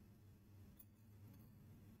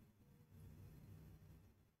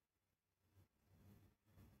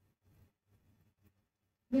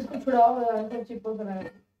 इसको छुड़ाओ यार, सब चिपक रहा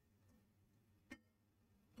है।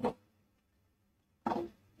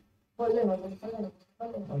 बोले बोले बोले बोले।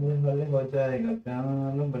 हौले हौले हो जाएगा प्यार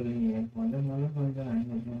बलिए हौले हौले हो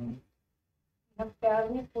जाएगा। अब प्यार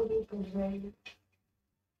में पूरी टूट जाएगी।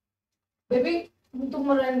 बेबी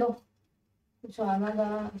तुम रहने दो, कुछ आना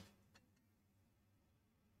था।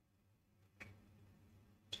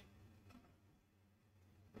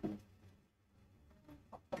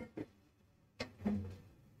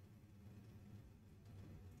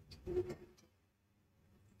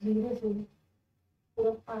 धीरे धीरे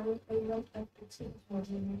पूरा पानी एकदम अच्छे से छोड़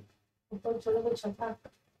देंगे। ऊपर चलो तो छटाक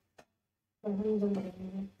एकदम जम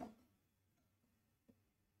जाएंगे।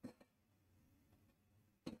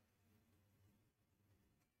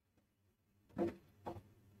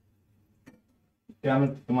 क्या मैं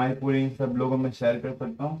तुम्हारी पूरी इन सब लोगों में शेयर कर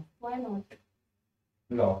सकता हूँ? Why not?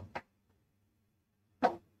 लो,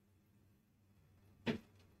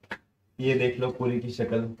 ये देख लो पूरी की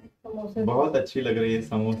शक्ल, समोसे बहुत अच्छी लग रही है,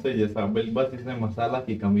 समोसे जैसा। बस इसमें मसाला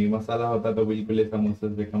की कमी, मसाला होता तो बिल्कुल ये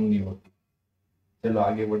समोसे से कम नहीं होती। चलो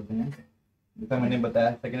आगे बढ़ते हैं। जैसा मैंने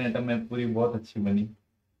बताया सेकंड आइटम में पूरी बहुत अच्छी बनी।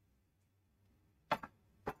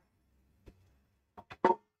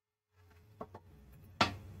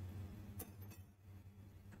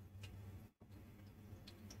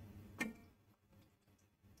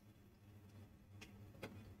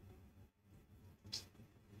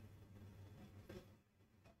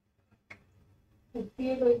 इतनी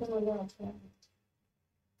है कोई तो मजा आता है।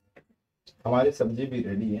 हमारी सब्जी भी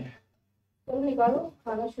रेडी है। चलो निकालो,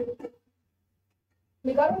 खाना शुरू करो।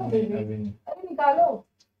 निकालो ना नहीं बेबी, अभी नहीं। अरे निकालो।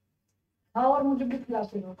 हाँ और मुझे भी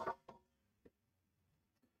खिलाते हो।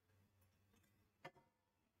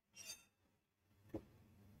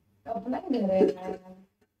 अपना ही घर है यार।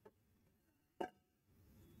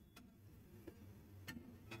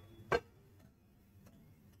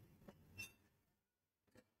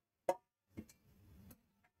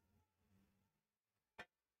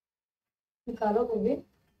 निकालो बेबी,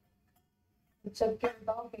 चल के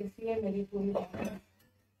बताओ कैसी है मेरी पूरी बात।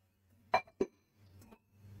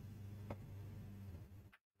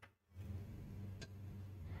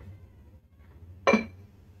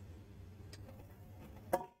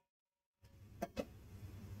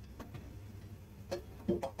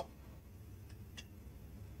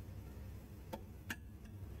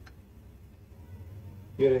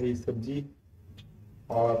 ये रही सब्जी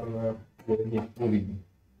और ये रही पूरी।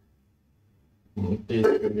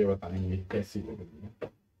 टेस्ट करके बताएंगे कैसी लग रही है।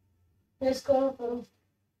 टेस्ट करो करो।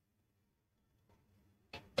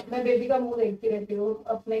 मैं बेबी का मुंह देखती रहती हूँ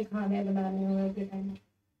अपने खाने बनाने हुए के टाइम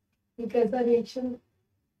कि कैसा रिएक्शन।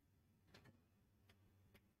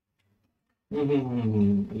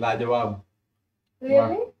 लाजवाब। वाह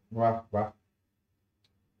रियली वाह वाह,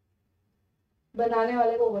 बनाने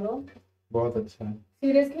वाले को बोलो। बहुत अच्छा है।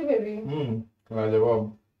 सीरियसली बेबी,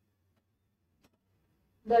 लाजवाब।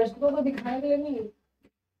 दर्शकों को दिखाने के लिए नहीं।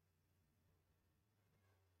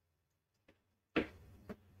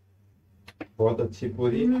 बहुत अच्छी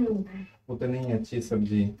पूरी, उतनी ही अच्छी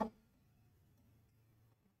सब्जी।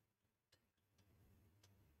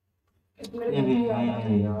 मेरे घर पे आना था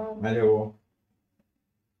यार। अरे वो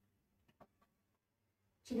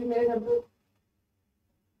एक्चुअली मेरे घर पे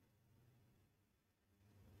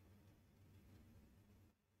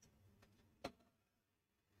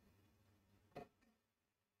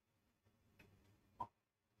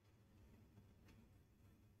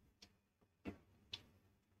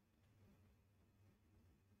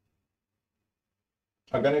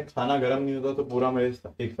अगर ये खाना गर्म नहीं होता तो पूरा मेरे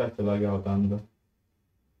एक साथ चला गया होता अंदर।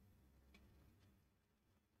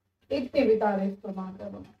 इतनी भी तारीफ तो ना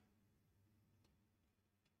करो।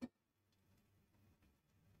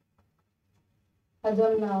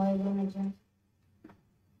 हजम ना आएगा मुझे।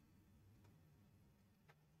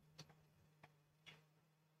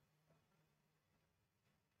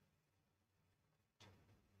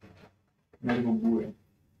 मेरी बुब्बू है।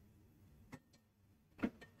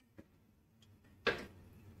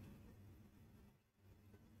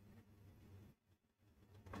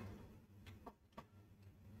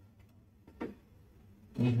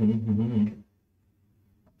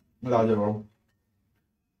 लाजवाब।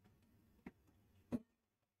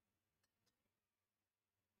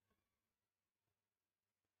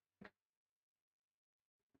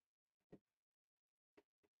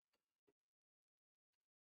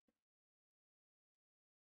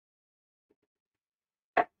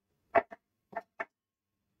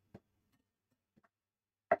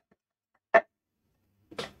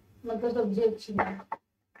 मतलब सब्जी अच्छी नहीं।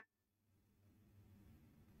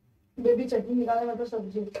 बेबी चटनी निकाले मतलब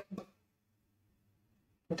सब्जी अच्छी।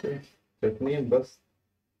 चटनी बस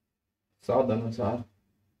स्वाद अनुसार।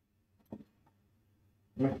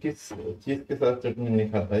 मैं किस चीज के साथ चटनी नहीं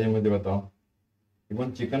खाता ये मुझे बताओ।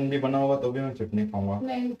 इवन चिकन भी बना होगा तो भी मैं चटनी खाऊंगा।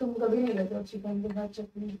 नहीं, तुम कभी नहीं लेते हो चिकन के साथ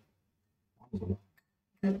चटनी।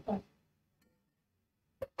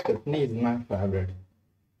 चटनी इज माय फेवरेट।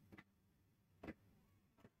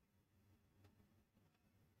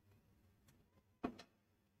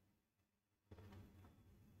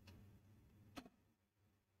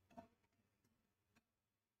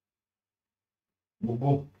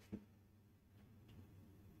 बुबू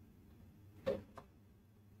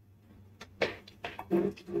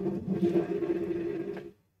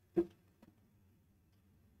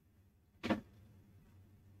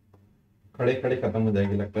खड़े खड़े खत्म हो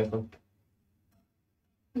जाएगी लगता है तो।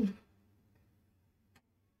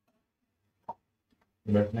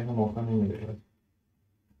 बैठने का मौका नहीं मिलेगा।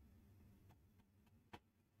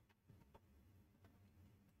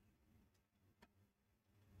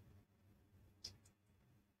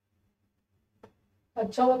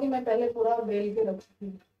 अच्छा हुआ कि मैं पहले पूरा बेल के रखती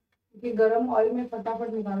हूँ, क्योंकि गरम ऑयल में फटाफट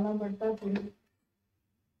निकालना पड़ता है पूरी।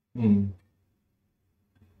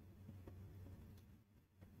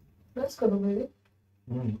 बस करो मेरे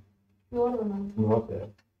और बना। बहुत है।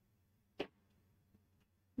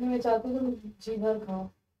 मैं चाहती हूँ तुम जी भर खाओ।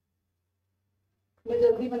 मैं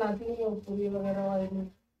जल्दी बनाती नहीं हूँ पूरी वगैरह ऑयल में।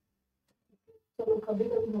 चलो कभी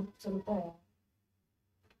कभी चलता है।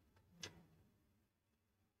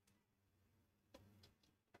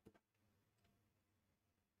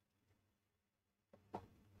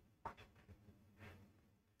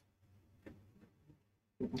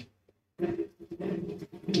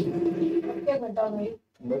 अब क्या घटा भाई?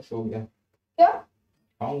 बस हो गया। क्या?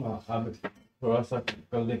 खाऊंगा अब थोड़ा सा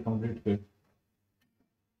कर दे कंप्लीट फिर।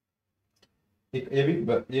 एक ये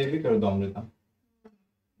भी कर दो अमृता।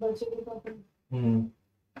 बच्चे के साथ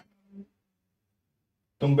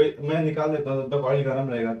मैं निकाल देता हूँ तब तक ऑयल गर्म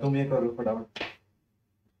रहेगा। तुम ये करो फटाफट।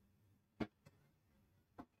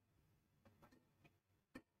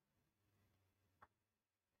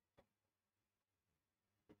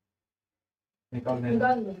 निकाल देना।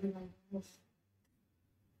 निकाल दो बस।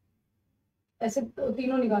 ऐसे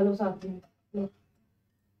तीनों निकालो साथ में। लो,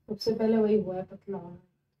 सबसे पहले वही हुआ है पतला होना।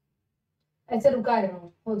 ऐसे रुकाए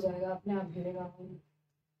रहो, हो जाएगा अपने आप गिरेगा।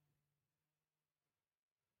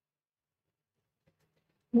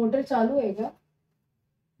 मोटर चालू है क्या?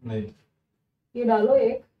 नहीं। ये डालो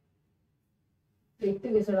एक। देखते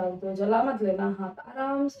कैसे डालते हो, जला मत लेना हाथ,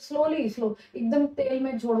 आराम से स्लोली स्लो एकदम तेल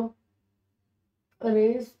में छोड़ो। अरे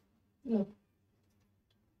लो,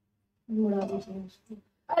 मुड़ा दीजिए उसको।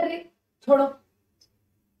 अरे छोड़ो।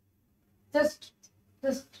 जस्ट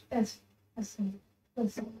जस्ट ऐसे ऐसे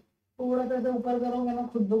ऐसे थोड़ा सा ऐसे ऊपर करोगे ना,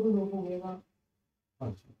 खुद ब खुद होगा।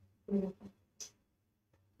 अच्छा।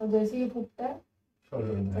 और जैसे ही फूकता है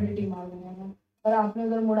पलटी चलो मार दूंगा मैं। और आपने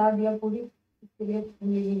उधर मुड़ा दिया पूरी, इसके लिए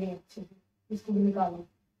फूलेगी नहीं अच्छे से। इसको भी निकालो।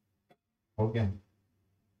 हो गया।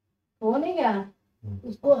 हो नहीं गया?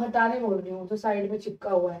 उसको हटाने बोल रही हूँ, तो साइड में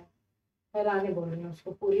चिपका हुआ है। फैलाने बोल रही हूँ,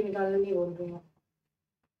 उसको पूरी निकालने नहीं बोल रही हूँ।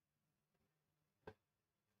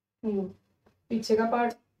 पीछे का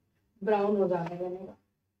पार्ट ब्राउन हो जाने देने का।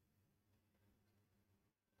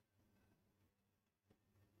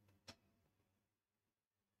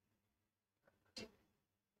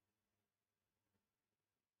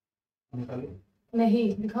 निकालो। नहीं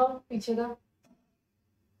दिखाओ पीछे का।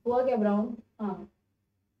 हुआ क्या ब्राउन? हाँ।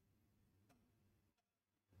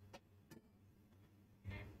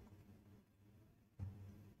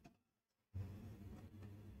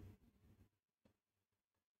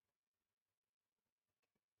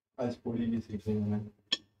 आज पूरी भी सीखी मैंने।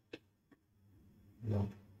 जाओ।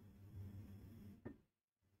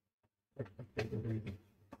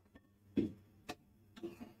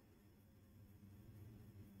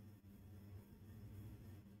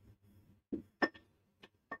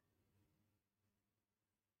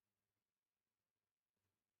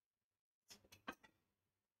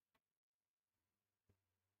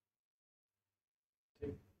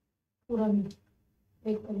 पूरा नहीं,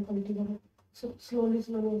 एक पल पलटी करो। स्लोली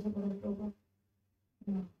स्लोली ऐसे करो तो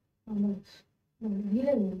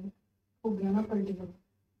धीरे धीरे हो गया ना, पलटी करो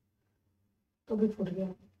तो भी फूट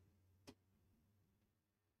गया।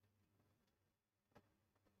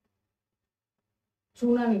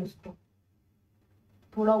 छूना नहीं उसको,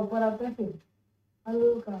 थोड़ा ऊपर आता है फिर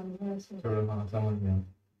हल्का ऐसे। छोड़ो हाँ समझ गया।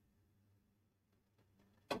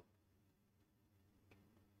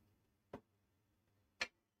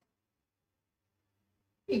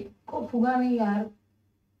 एक को फुगा नहीं यार।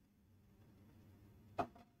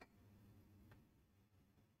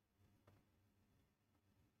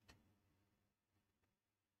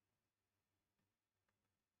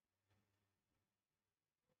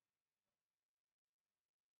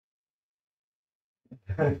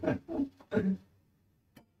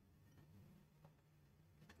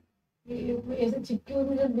 ये ऐसे चिपकी हुई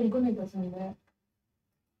मुझे बिल्कुल नहीं पसंद है।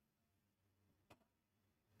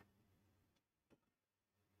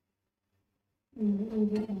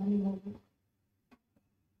 ये कहानी होगी।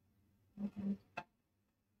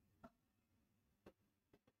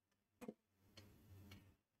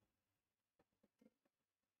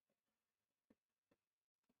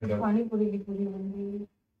 पानी पूरी की पूरी बन गई।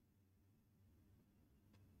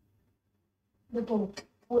 देखो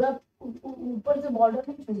पूरा ऊपर से बॉर्डर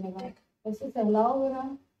नहीं छूनेगा, ऐसे सहलाओगे ना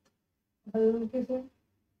हल्के से।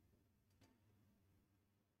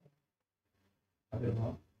 अरे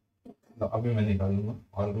वाह, तो अभी मैं निकालूंगा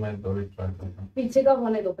और मैं तो भी ट्राई करता हूँ। पीछे का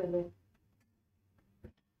होने दो पहले।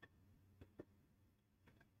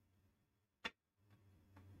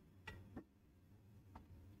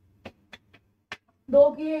 दो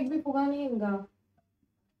की एक भी फुगा नहीं इनका।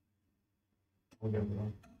 हो गया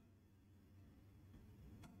पूरा।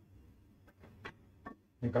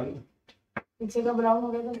 निकाल। पीछे का ब्राउन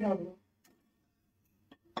हो गया तो निकाल दो।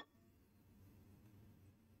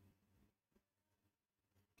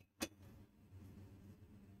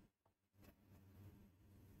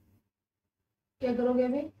 क्या करोगे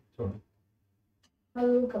अभी? छोड़।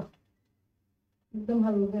 हल्का, एकदम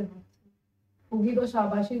हल्के हाथ से। होगी तो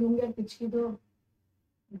शाबाशी दूंगी और पिछकी तो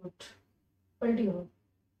गुड। पलटी करो।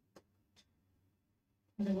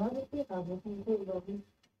 दबा देती है आगे तुमको एक बार भी।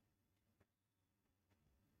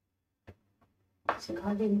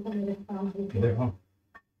 सिखा दी इनको मेरे काम की। देखो।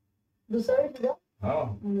 दूसरा भी पूरा हाँ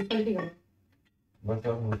पलटी करो। बस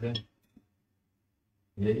अब मुझे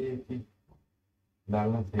यही है कि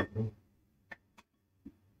डालना सीख लो।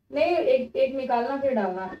 नहीं, एक एक निकालना फिर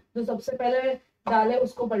डालना। जो सबसे पहले डाले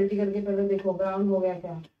उसको पलटी करके पहले देखो ब्राउन हो गया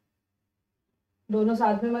क्या। दोनों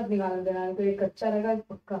साथ में मत निकालने देना, नहीं तो एक कच्चा रहेगा एक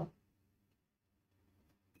पक्का।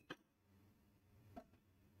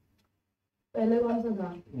 पहले कौन सा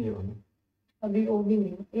था? ये वाला। अभी वो भी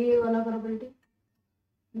नहीं, ये वाला करो पलटी।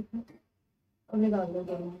 अब निकाल दो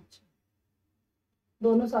दोनों।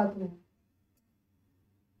 दोनों साथ में।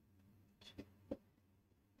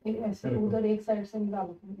 एक ऐसे उधर एक साइड से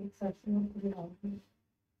निकालो, एक साइड से मत निकालो।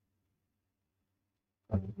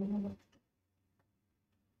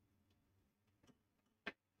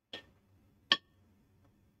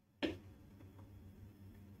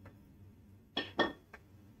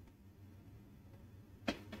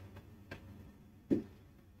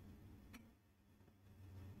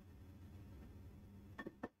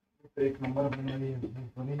 तो एक नंबर बना लिया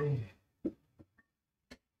पूरी।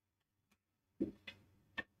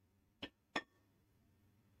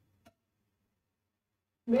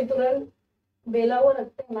 वे तुरंत बेला हुआ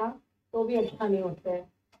रखते हैं ना तो भी अच्छा नहीं होता है।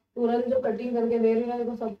 तुरंत जो कटिंग करके दे रही है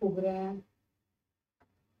देखो सब फूक रहे हैं।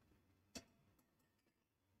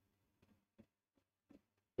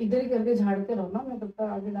 इधर ही करके झाड़ते रहो ना, मैं तब तक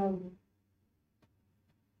आगे डाल दूँ।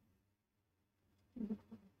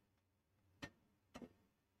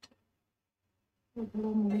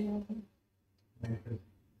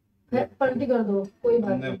 पलटी कर दो कोई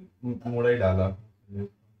बात तुमने नहीं। मुड़ा ही डाला,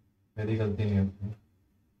 मेरी गलती नहीं होती।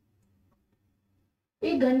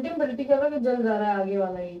 एक घंटे में पलटी कर रहा कि जल जा रहा है आगे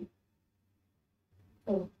वाला ही।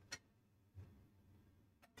 चलो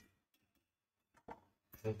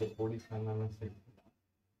तो थोड़ी खाना में से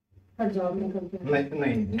हट जाओ, मैं करके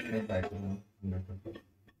नहीं ट्राई करूँगा।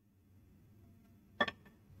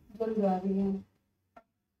 जल जा रही है।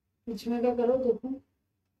 बीच में क्या करो देखो,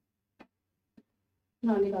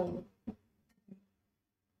 ना निकाल दो।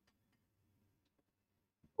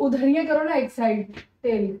 उधरिया करो ना एक साइड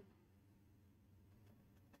तेल।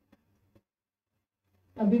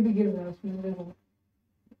 अभी भी गिर रहा है उसमें देखो।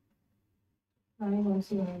 पानी कौन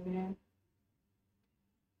सी है में?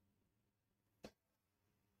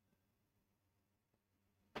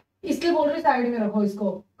 इसलिए बोल रही साइड में रखो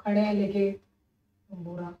इसको, खड़े हैं लेके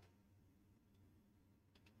बुरा।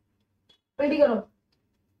 पलटी करो।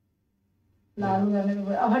 लाल हो जाने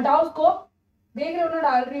में अब हटाओ उसको। देख रहे हो ना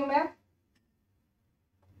डाल रही हूँ मैं।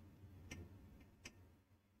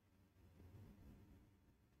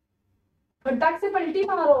 फटाक से पलटी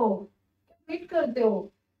मारो, वेट करते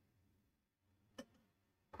हो।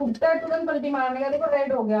 फूटता है तुरंत पलटी मारने का। देखो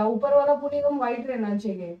रेड हो गया, ऊपर वाला पूरी एकदम व्हाइट रहना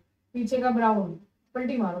चाहिए, पीछे का ब्राउन।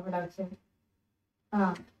 पलटी मारो फटाक से।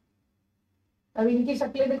 हाँ, अब इनकी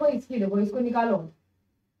शक्लें देखो, इसकी देखो, इसको निकालो।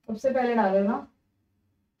 सबसे पहले डालो ना।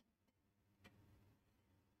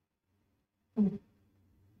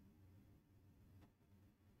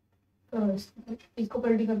 करो इसको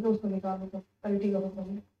पलटी करके उसको निकालो, तो पलटी करो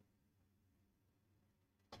पहले।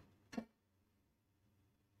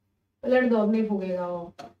 पलट दो, अब नहीं फूगेगा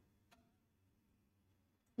वो।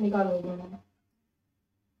 निकालो दोनों,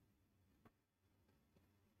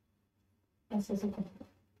 ऐसे ऐसे करो।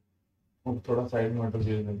 और थोड़ा साइड में हटो,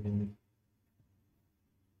 धीरे धीरे।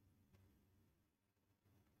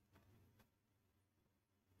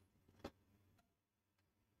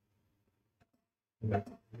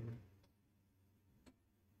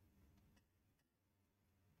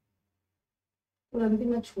 तुरंत ही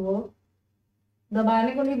मत छुओ,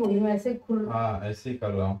 दबाने को नहीं बोली मैं, ऐसे खुल। हाँ ऐसे ही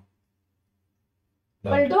कर रहा हूँ।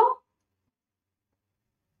 पलटो।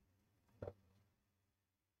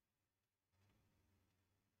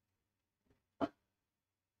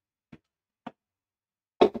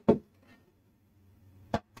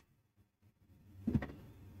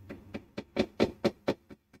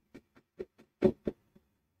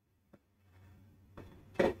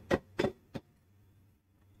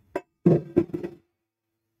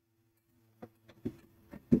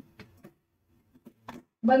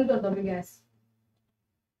 बंद कर दो अभी गैस।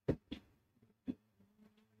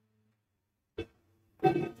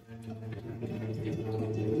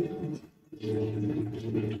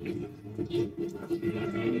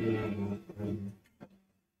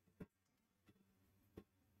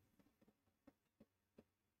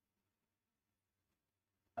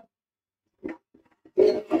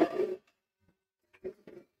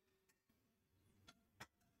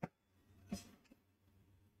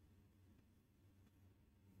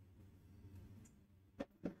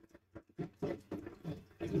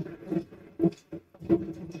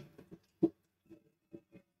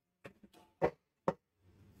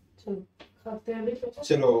 खाते हैं अभी तो।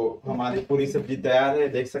 चलो हमारी पूरी सब्जी तैयार है,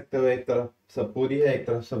 देख सकते हो, एक तरफ सब पूरी है, एक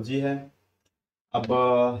तरफ सब्जी है। अब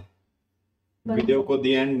वीडियो को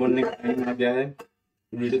दी एंड बोलने का टाइम आ गया है।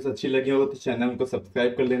 वीडियोस अच्छी लगी हो तो चैनल को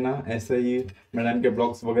सब्सक्राइब कर लेना। ऐसे ही मैडम के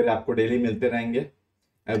ब्लॉग्स वगैरह आपको डेली मिलते रहेंगे।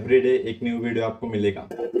 एवरीडे एक न्यू वीडियो आपको मिलेगा।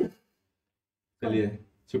 चलिए,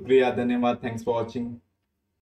 शुक्रिया, धन्यवाद, थैंक्स फॉर वॉचिंग।